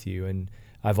carry with you. And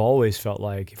I've always felt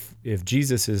like if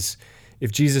Jesus is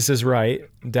right,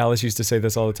 Dallas used to say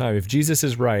this all the time, if Jesus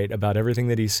is right about everything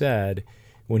that he said,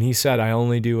 when he said, I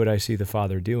only do what I see the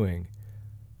Father doing,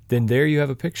 then there you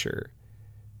have a picture.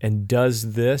 And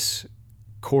does this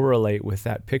correlate with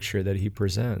that picture that he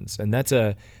presents? And that's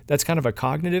kind of a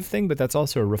cognitive thing, but that's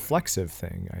also a reflexive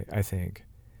thing, I think.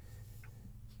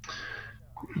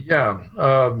 Yeah.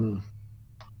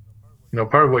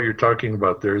 Part of what you're talking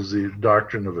about there is the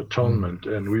doctrine of atonement,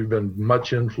 and we've been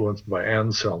much influenced by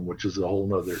Anselm, which is a whole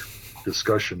nother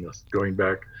discussion going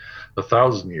back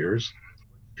 1,000 years,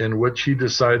 in which he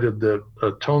decided that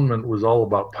atonement was all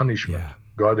about punishment. Yeah.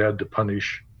 God had to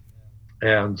punish,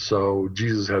 and so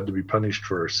Jesus had to be punished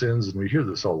for our sins, and we hear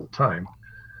this all the time.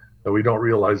 But we don't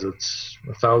realize it's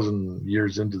 1,000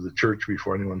 years into the church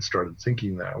before anyone started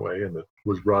thinking that way, and it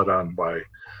was brought on by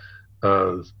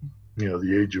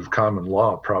the age of common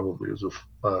law. Probably as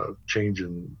a change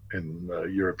in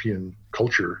European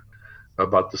culture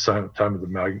about the time of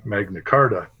the Magna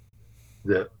Carta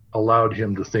that allowed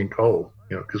him to think,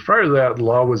 because prior to that,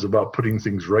 law was about putting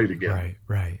things right again.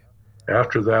 Right.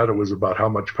 After that, it was about how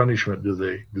much punishment do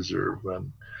they deserve.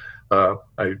 And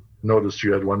I noticed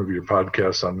you had one of your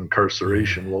podcasts on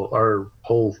incarceration. Well, our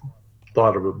whole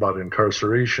thought about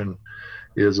incarceration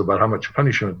is about how much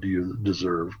punishment do you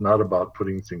deserve, not about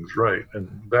putting things right. And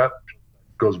that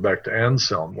goes back to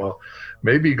Anselm. Well,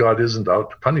 maybe God isn't out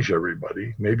to punish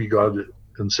everybody. Maybe God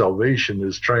in salvation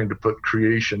is trying to put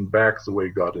creation back the way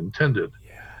God intended,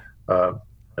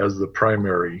 as the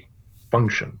primary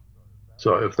function.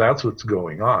 So if that's what's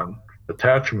going on,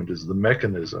 attachment is the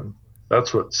mechanism.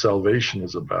 That's what salvation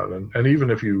is about. And even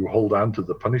if you hold on to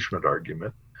the punishment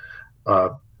argument,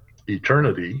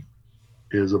 eternity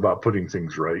is about putting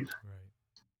things right.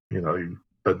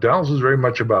 But Dallas is very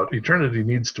much about eternity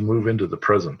needs to move into the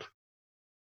present.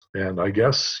 And I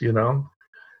guess,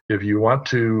 if you want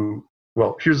to,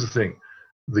 well, here's the thing.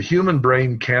 The human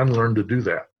brain can learn to do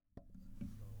that.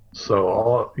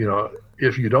 So,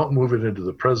 if you don't move it into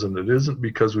the present, it isn't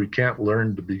because we can't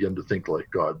learn to begin to think like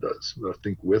God does, or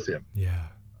think with him. Yeah.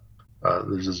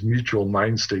 There's this mutual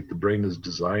mind state the brain is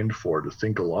designed for, to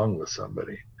think along with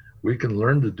somebody. We can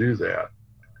learn to do that.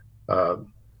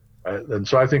 And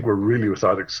so I think we're really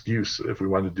without excuse if we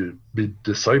wanted to be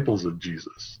disciples of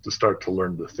Jesus, to start to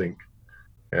learn to think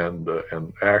and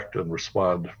act and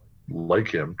respond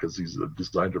like him, because he's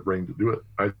designed a brain to do it.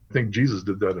 I think Jesus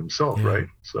did that himself, right?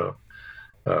 So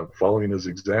following his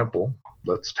example,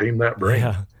 let's tame that brain.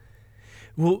 Yeah.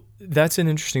 Well, that's an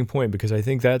interesting point, because I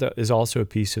think that is also a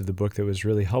piece of the book that was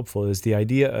really helpful, is the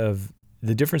idea of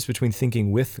the difference between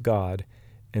thinking with God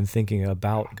and thinking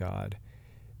about God.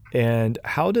 And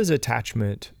how does this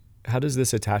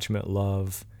attachment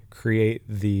love create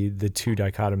the two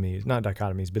dichotomies, not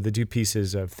dichotomies, but the two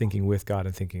pieces of thinking with God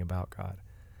and thinking about God?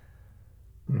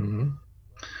 Mm-hmm.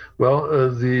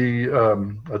 Well,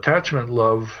 the attachment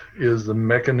love is the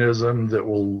mechanism that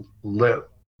will let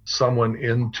someone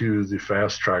into the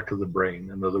fast track of the brain.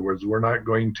 In other words, we're not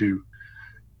going to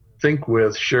think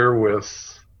with, share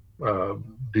with,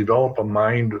 develop a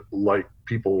mind like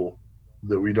people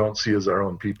that we don't see as our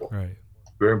own people. Right.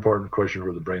 Very important question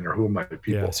for the brain, or who are my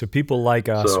people? Yeah, so people like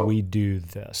us, we do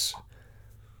this.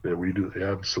 Yeah, we do.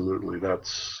 Absolutely.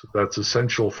 That's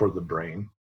essential for the brain.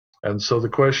 And so the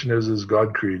question is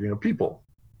God creating a people?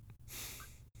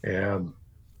 And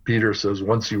Peter says,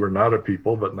 once you were not a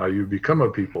people, but now you've become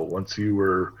a people. Once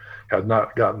you had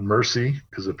not gotten mercy,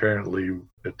 because apparently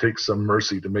it takes some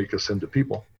mercy to make us into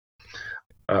people.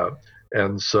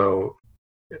 And so,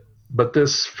 but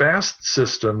this fast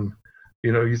system,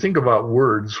 you think about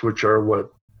words, which are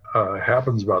what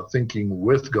happens about thinking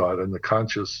with God and the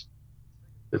conscious.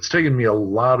 It's taken me a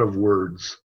lot of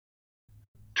words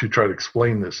to try to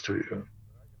explain this to you.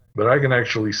 But I can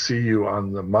actually see you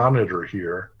on the monitor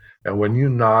here. And when you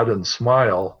nod and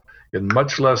smile, in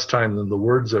much less time than the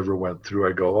words ever went through,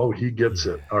 I go, oh, he gets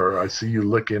it. Or I see you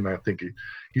looking, I think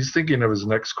he's thinking of his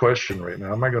next question right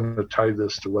now. Am I going to tie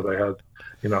this to what I had?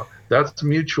 That's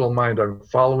mutual mind. I'm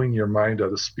following your mind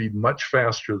at a speed much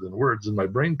faster than words. And my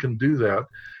brain can do that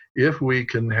if we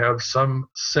can have some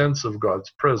sense of God's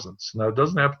presence. Now, it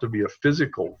doesn't have to be a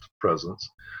physical presence.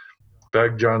 In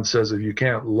fact, John says, if you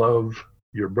can't love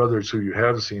your brothers who you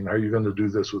have seen, how are you going to do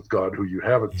this with God who you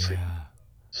haven't seen?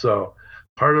 So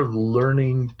part of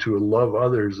learning to love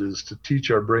others is to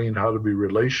teach our brain how to be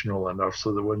relational enough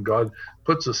so that when God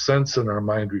puts a sense in our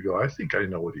mind, we go, I think I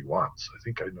know what he wants. I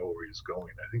think I know where he's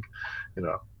going. I think,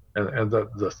 and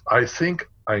the I think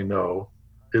I know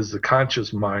is the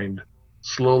conscious mind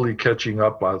slowly catching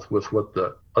up with what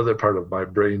the other part of my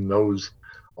brain knows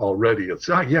already. It's,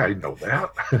 yeah, I know that.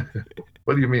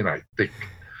 What do you mean I think?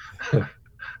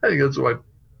 I think that's why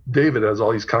David has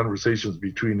all these conversations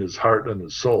between his heart and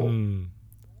his soul.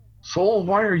 Soul,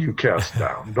 why are you cast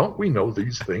down? Don't we know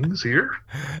these things here?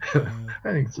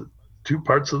 I think it's two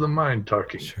parts of the mind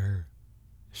talking.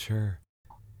 Sure.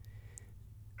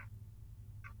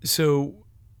 So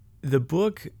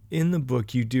in the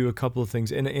book, you do a couple of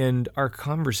things, and our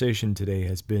conversation today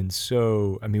has been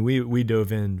so, I mean, we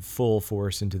dove in full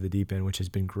force into the deep end, which has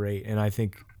been great. And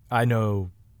I know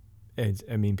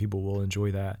people will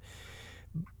enjoy that.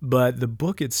 But the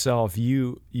book itself,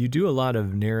 you do a lot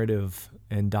of narrative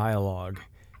and dialogue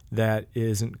that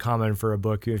isn't common for a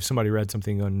book. If somebody read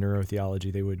something on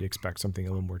neurotheology, they would expect something a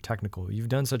little more technical. You've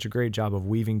done such a great job of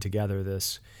weaving together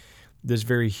this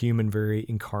very human, very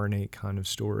incarnate kind of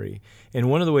story. And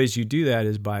one of the ways you do that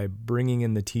is by bringing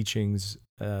in the teachings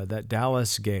that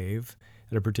Dallas gave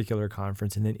at a particular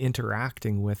conference and then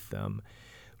interacting with them.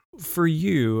 For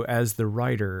you as the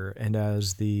writer and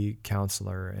as the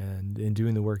counselor and in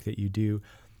doing the work that you do,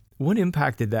 what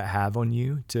impact did that have on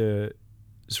you to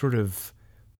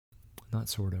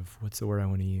what's the word I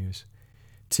want to use?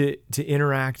 To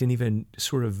interact and even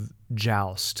sort of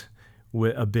joust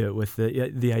a bit with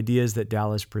the ideas that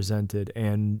Dallas presented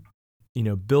and,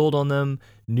 build on them,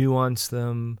 nuance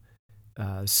them,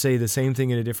 say the same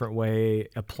thing in a different way,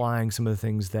 applying some of the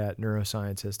things that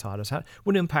neuroscience has taught us.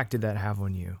 What impact did that have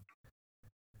on you?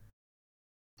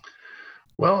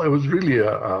 Well, it was really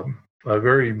a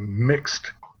very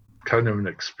mixed kind of an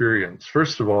experience.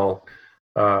 First of all,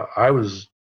 I was,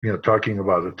 talking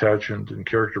about attachment and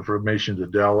character formation to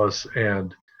Dallas,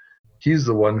 and he's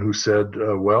the one who said,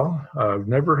 I've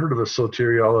never heard of a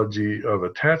soteriology of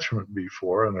attachment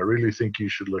before, and I really think you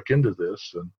should look into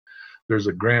this. And there's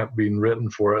a grant being written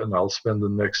for it, and I'll spend the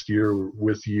next year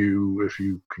with you if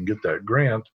you can get that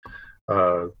grant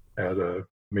at a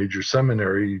major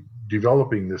seminary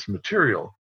developing this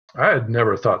material. I had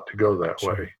never thought to go that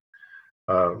way.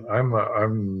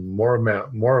 I'm more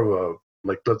of a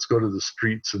let's go to the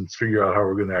streets and figure out how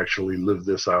we're going to actually live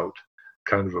this out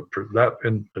kind of that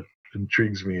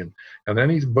intrigues me. And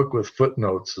any book with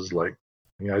footnotes is like,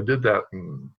 I did that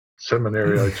in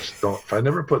seminary. I just don't. If I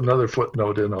never put another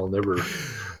footnote in, I'll never.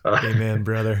 Amen,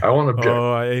 brother. I won't object.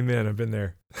 Oh, amen. I've been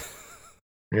there.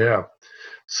 Yeah.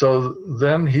 So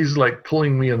then he's like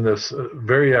pulling me in this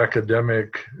very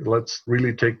academic, let's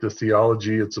really take the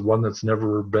theology. It's the one that's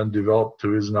never been developed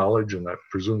to his knowledge, and I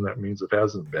presume that means it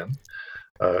hasn't been,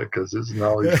 because his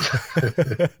knowledge.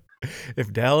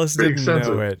 If Dallas didn't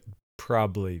know it,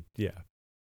 probably, yeah.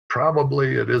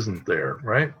 Probably it isn't there,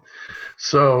 right?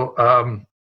 So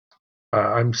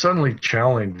I'm suddenly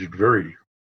challenged very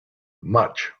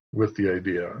much with the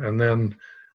idea. And then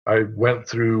I went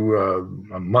through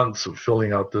months of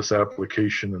filling out this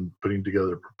application and putting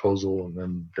together a proposal, and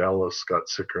then Dallas got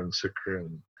sicker and sicker,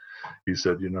 and he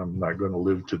said, I'm not going to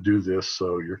live to do this,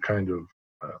 so you're kind of,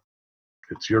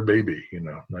 it's your baby,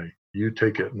 now you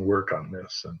take it and work on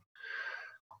this. And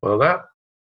well, that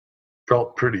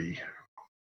felt pretty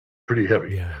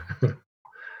heavy.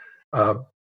 Yeah.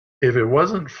 If it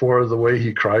wasn't for the way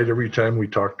he cried every time we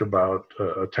talked about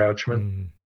attachment,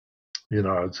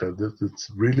 I'd say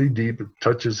it's really deep. It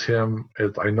touches him.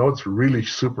 I know it's really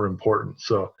super important.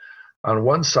 So on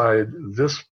one side,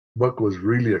 this book was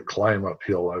really a climb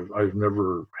uphill. I've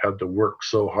never had to work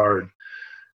so hard,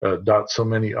 dot so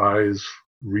many I's,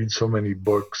 read so many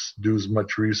books, do as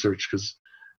much research, because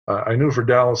I knew for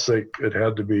Dallas' sake it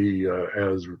had to be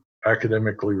as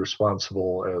academically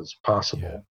responsible as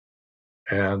possible.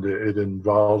 And it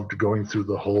involved going through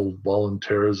the whole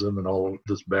voluntarism and all of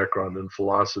this background in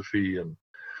philosophy and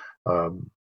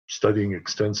studying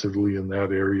extensively in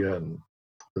that area. And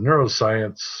the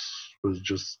neuroscience was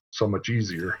just so much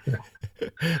easier.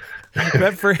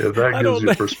 That phrase, that gives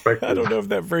you perspective. I don't know if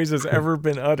that phrase has ever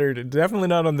been uttered. Definitely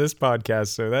not on this podcast,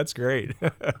 so that's great.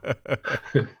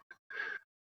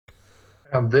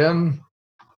 And then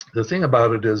the thing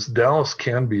about it is Dallas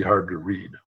can be hard to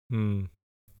read.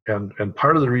 And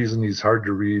part of the reason he's hard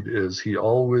to read is he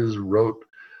always wrote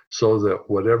so that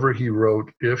whatever he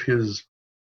wrote, if his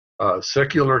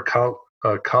secular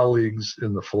colleagues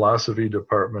in the philosophy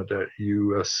department at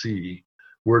USC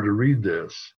were to read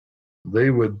this, they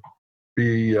would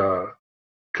be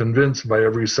convinced by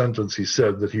every sentence he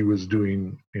said that he was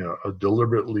doing, a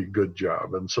deliberately good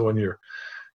job. And so when you're,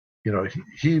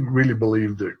 he really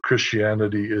believed that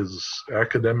Christianity is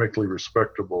academically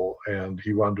respectable, and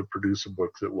he wanted to produce a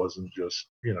book that wasn't just,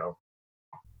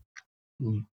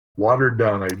 watered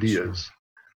down ideas,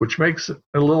 which makes it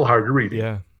a little hard to read.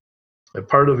 Yeah. And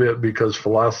part of it because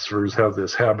philosophers have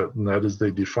this habit, and that is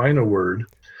they define a word,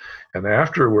 and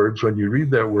afterwards, when you read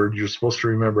that word, you're supposed to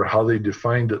remember how they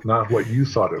defined it, not what you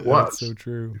thought it was. That's so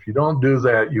true. If you don't do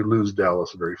that, you lose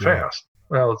Dallas very fast.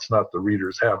 Well, it's not the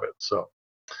reader's habit.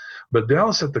 But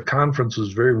Dallas at the conference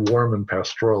was very warm and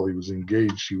pastoral. He was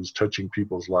engaged. He was touching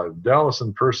people's lives. Dallas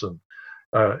in person,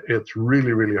 it's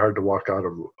really, really hard to walk out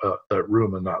of that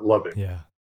room and not love him. Yeah.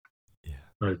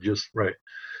 Just right.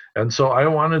 And so I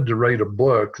wanted to write a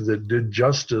book that did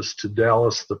justice to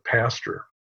Dallas the pastor,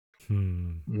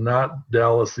 not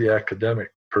Dallas the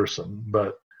academic person.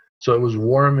 But so it was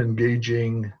warm,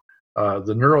 engaging.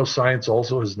 The neuroscience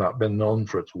also has not been known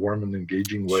for its warm and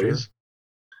engaging ways. Sure.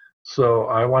 So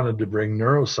I wanted to bring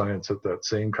neuroscience at that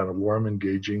same kind of warm,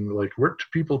 engaging, like we're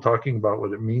people talking about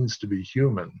what it means to be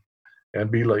human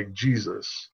and be like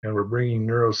Jesus. And we're bringing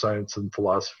neuroscience and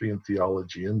philosophy and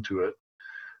theology into it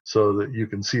so that you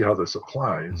can see how this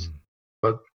applies,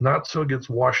 but not so it gets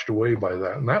washed away by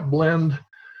that. And that blend,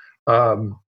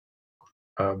 that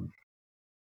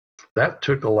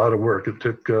took a lot of work. It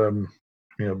took,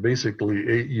 basically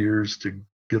 8 years to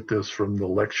get this from the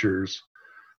lectures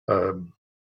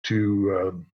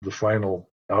to the final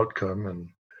outcome, and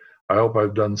I hope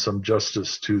I've done some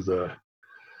justice to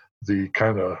the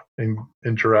kind of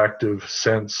interactive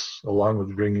sense, along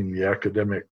with bringing the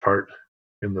academic part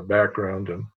in the background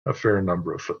and a fair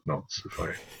number of footnotes, if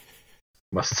I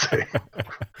must say.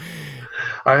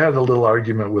 I had a little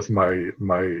argument with my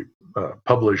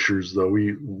publishers, though.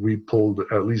 We pulled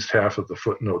at least half of the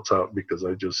footnotes out because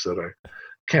I just said I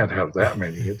can't have that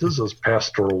many. This is a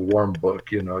pastoral warm book,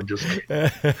 just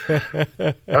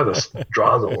gotta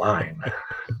draw the line.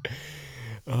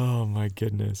 Oh my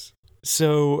goodness.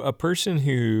 So a person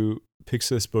who picks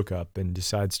this book up and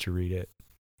decides to read it,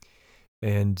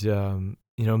 and I'm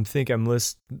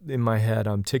in my head,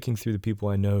 I'm ticking through the people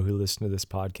I know who listen to this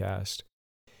podcast,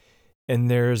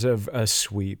 and there's a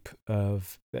sweep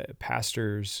of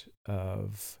pastors,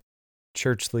 of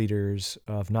church leaders,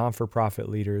 of non-for-profit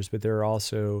leaders, but there are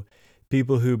also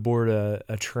people who board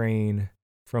a train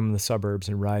from the suburbs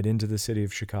and ride into the city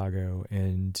of Chicago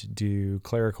and do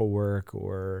clerical work,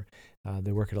 or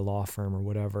they work at a law firm or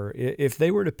whatever. If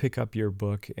they were to pick up your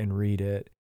book and read it,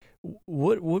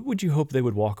 what would you hope they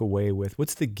would walk away with?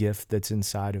 What's the gift that's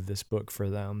inside of this book for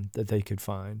them that they could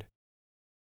find?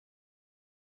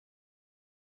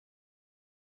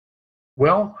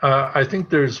 Well, I think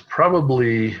there's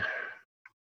probably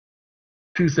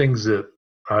two things that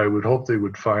I would hope they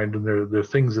would find, and they're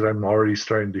things that I'm already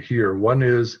starting to hear. One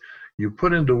is you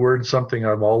put into words something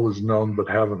I've always known but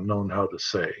haven't known how to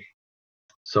say.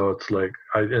 So it's like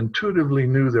I intuitively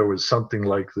knew there was something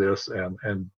like this,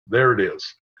 and there it is.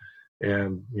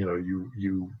 And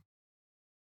you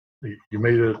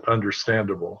made it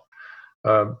understandable.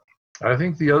 I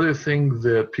think the other thing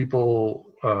that people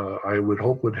I would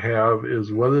hope would have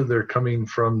is whether they're coming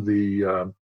from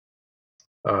the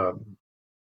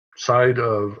side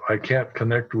of I can't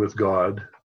connect with God,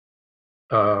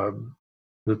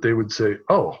 that they would say,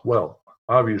 oh, well,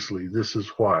 obviously this is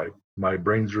why my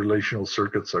brain's relational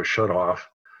circuits are shut off,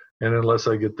 and unless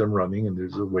I get them running, and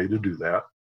there's a way to do that,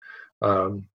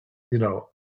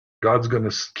 God's going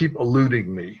to keep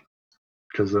eluding me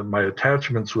because my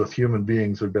attachments with human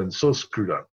beings have been so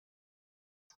screwed up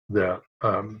that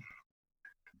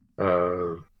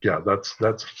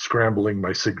that's scrambling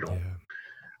my signal. Yeah.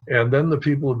 And then the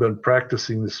people have been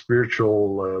practicing the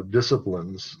spiritual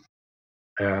disciplines,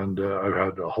 and I've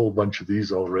had a whole bunch of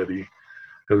these already,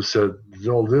 have said,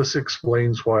 "No, this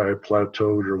explains why I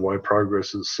plateaued, or why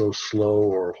progress is so slow,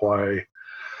 or why,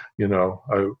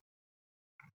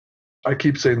 I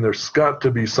keep saying there's got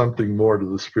to be something more to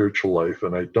the spiritual life,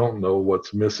 and I don't know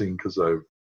what's missing, because I've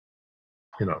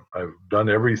done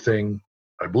everything.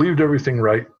 I believed everything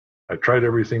right. I tried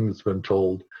everything that's been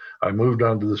told. I moved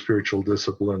on to the spiritual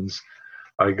disciplines.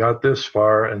 I got this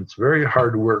far, and it's very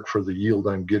hard work for the yield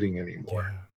I'm getting anymore."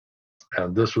 Yeah.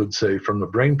 And this would say, from the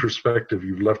brain perspective,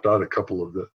 you've left out a couple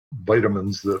of the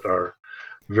vitamins that are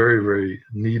very, very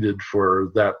needed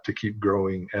for that to keep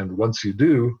growing. And once you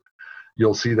do,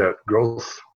 you'll see that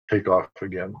growth take off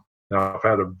again. Now, I've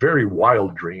had a very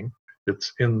wild dream.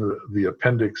 It's in the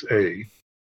Appendix A,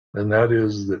 and that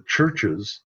is that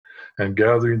churches and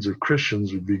gatherings of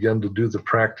Christians would begin to do the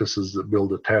practices that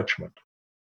build attachment,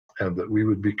 and that we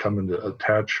would become an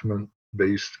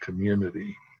attachment-based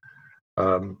community.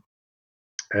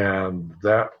 And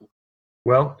that,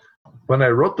 well, when I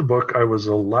wrote the book, I was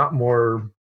a lot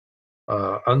more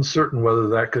uncertain whether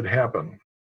that could happen.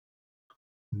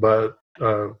 But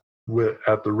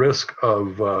at the risk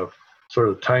of sort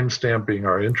of time-stamping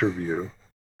our interview,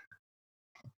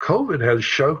 COVID has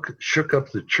shook up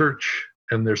the church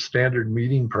and their standard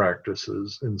meeting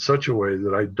practices in such a way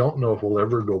that I don't know if we'll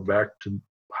ever go back to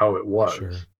how it was.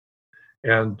 Sure.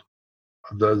 And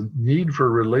the need for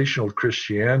relational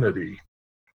Christianity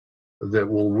that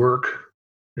will work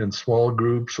in small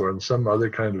groups or in some other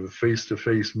kind of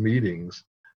face-to-face meetings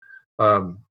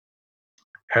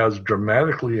has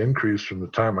dramatically increased from the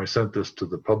time I sent this to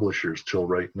the publishers till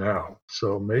right now.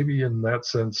 So maybe in that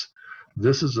sense,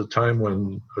 this is a time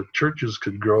when churches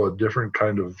could grow a different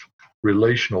kind of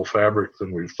relational fabric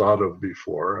than we've thought of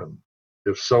before. And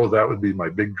if so, that would be my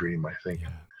big dream, I think.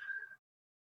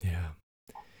 Yeah.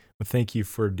 Well, thank you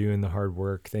for doing the hard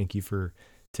work. Thank you for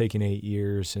taking 8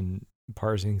 years and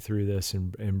parsing through this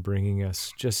and bringing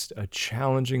us just a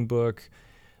challenging book,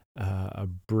 a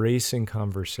bracing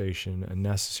conversation, a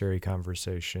necessary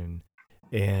conversation,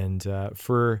 and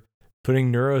for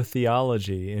putting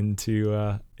neurotheology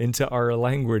into our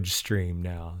language stream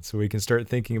now, so we can start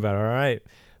thinking about, all right,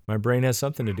 my brain has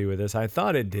something to do with this. I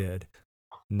thought it did.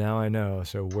 Now I know.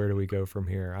 So where do we go from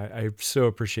here? I so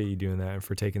appreciate you doing that and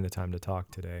for taking the time to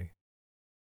talk today.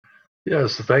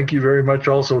 Yes, thank you very much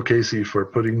also, Casey, for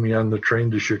putting me on the train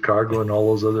to Chicago and all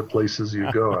those other places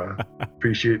you go. I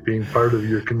appreciate being part of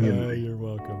your community. You're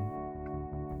welcome.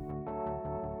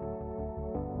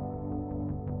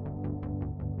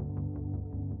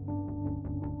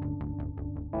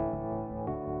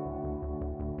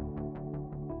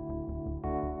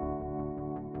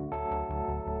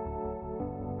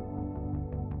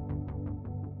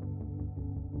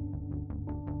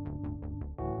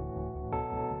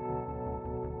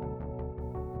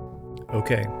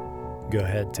 Okay, go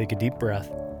ahead, take a deep breath.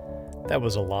 That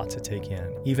was a lot to take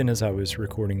in. Even as I was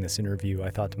recording this interview, I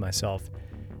thought to myself,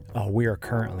 we are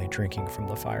currently drinking from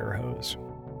the fire hose.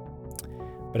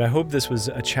 But I hope this was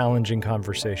a challenging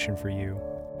conversation for you.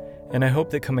 And I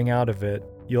hope that coming out of it,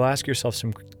 you'll ask yourself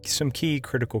some key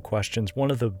critical questions.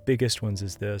 One of the biggest ones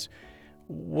is this: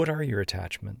 what are your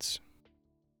attachments?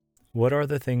 What are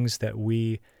the things that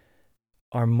we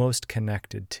are most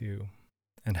connected to?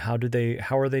 And how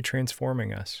are they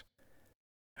transforming us?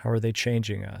 How are they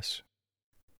changing us?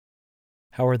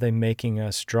 How are they making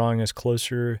us, drawing us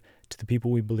closer to the people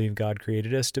we believe God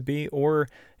created us to be? Or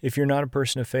if you're not a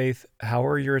person of faith, how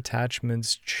are your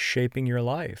attachments shaping your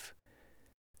life?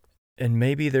 And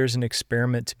maybe there's an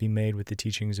experiment to be made with the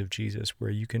teachings of Jesus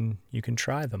where you can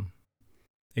try them,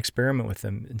 experiment with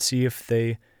them, and see if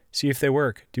they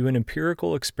work. Do an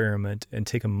empirical experiment and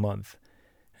take a month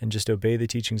and just obey the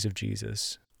teachings of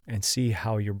Jesus and see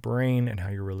how your brain and how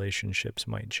your relationships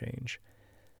might change.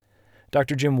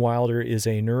 Dr. Jim Wilder is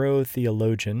a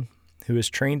neurotheologian who has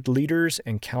trained leaders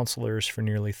and counselors for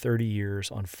nearly 30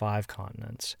 years on 5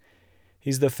 continents.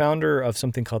 He's the founder of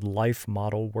something called Life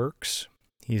Model Works.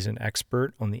 He's an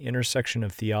expert on the intersection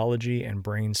of theology and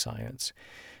brain science.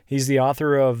 He's the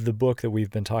author of the book that we've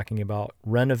been talking about,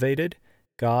 Renovated: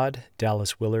 God,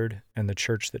 Dallas Willard, and the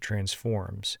Church That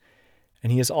Transforms.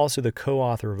 And he is also the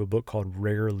co-author of a book called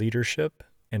Rare Leadership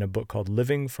and a book called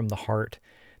Living from the Heart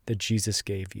That Jesus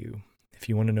Gave You. If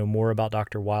you want to know more about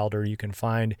Dr. Wilder, you can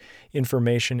find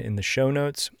information in the show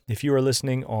notes. If you are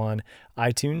listening on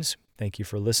iTunes, thank you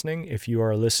for listening. If you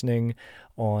are listening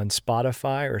on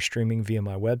Spotify or streaming via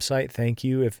my website, thank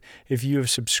you. If you have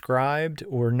subscribed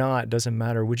or not, doesn't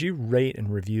matter. Would you rate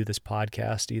and review this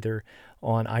podcast either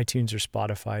on iTunes or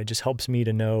Spotify? It just helps me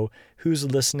to know who's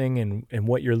listening and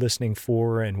what you're listening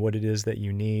for and what it is that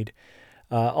you need.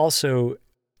 Also,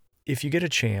 if you get a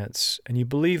chance and you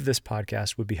believe this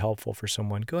podcast would be helpful for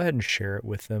someone, go ahead and share it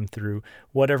with them through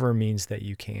whatever means that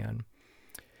you can.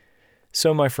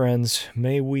 So, my friends,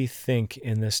 may we think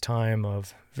in this time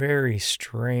of very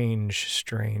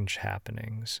strange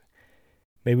happenings.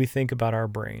 May we think about our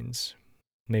brains.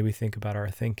 May we think about our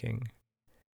thinking.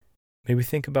 May we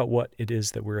think about what it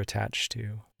is that we're attached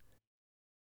to.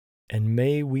 And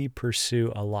may we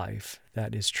pursue a life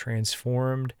that is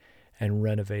transformed and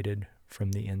renovated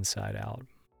from the inside out,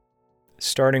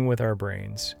 starting with our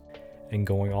brains and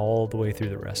going all the way through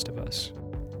the rest of us.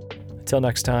 Until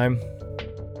next time,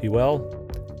 be well,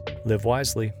 live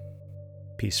wisely.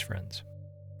 Peace, friends.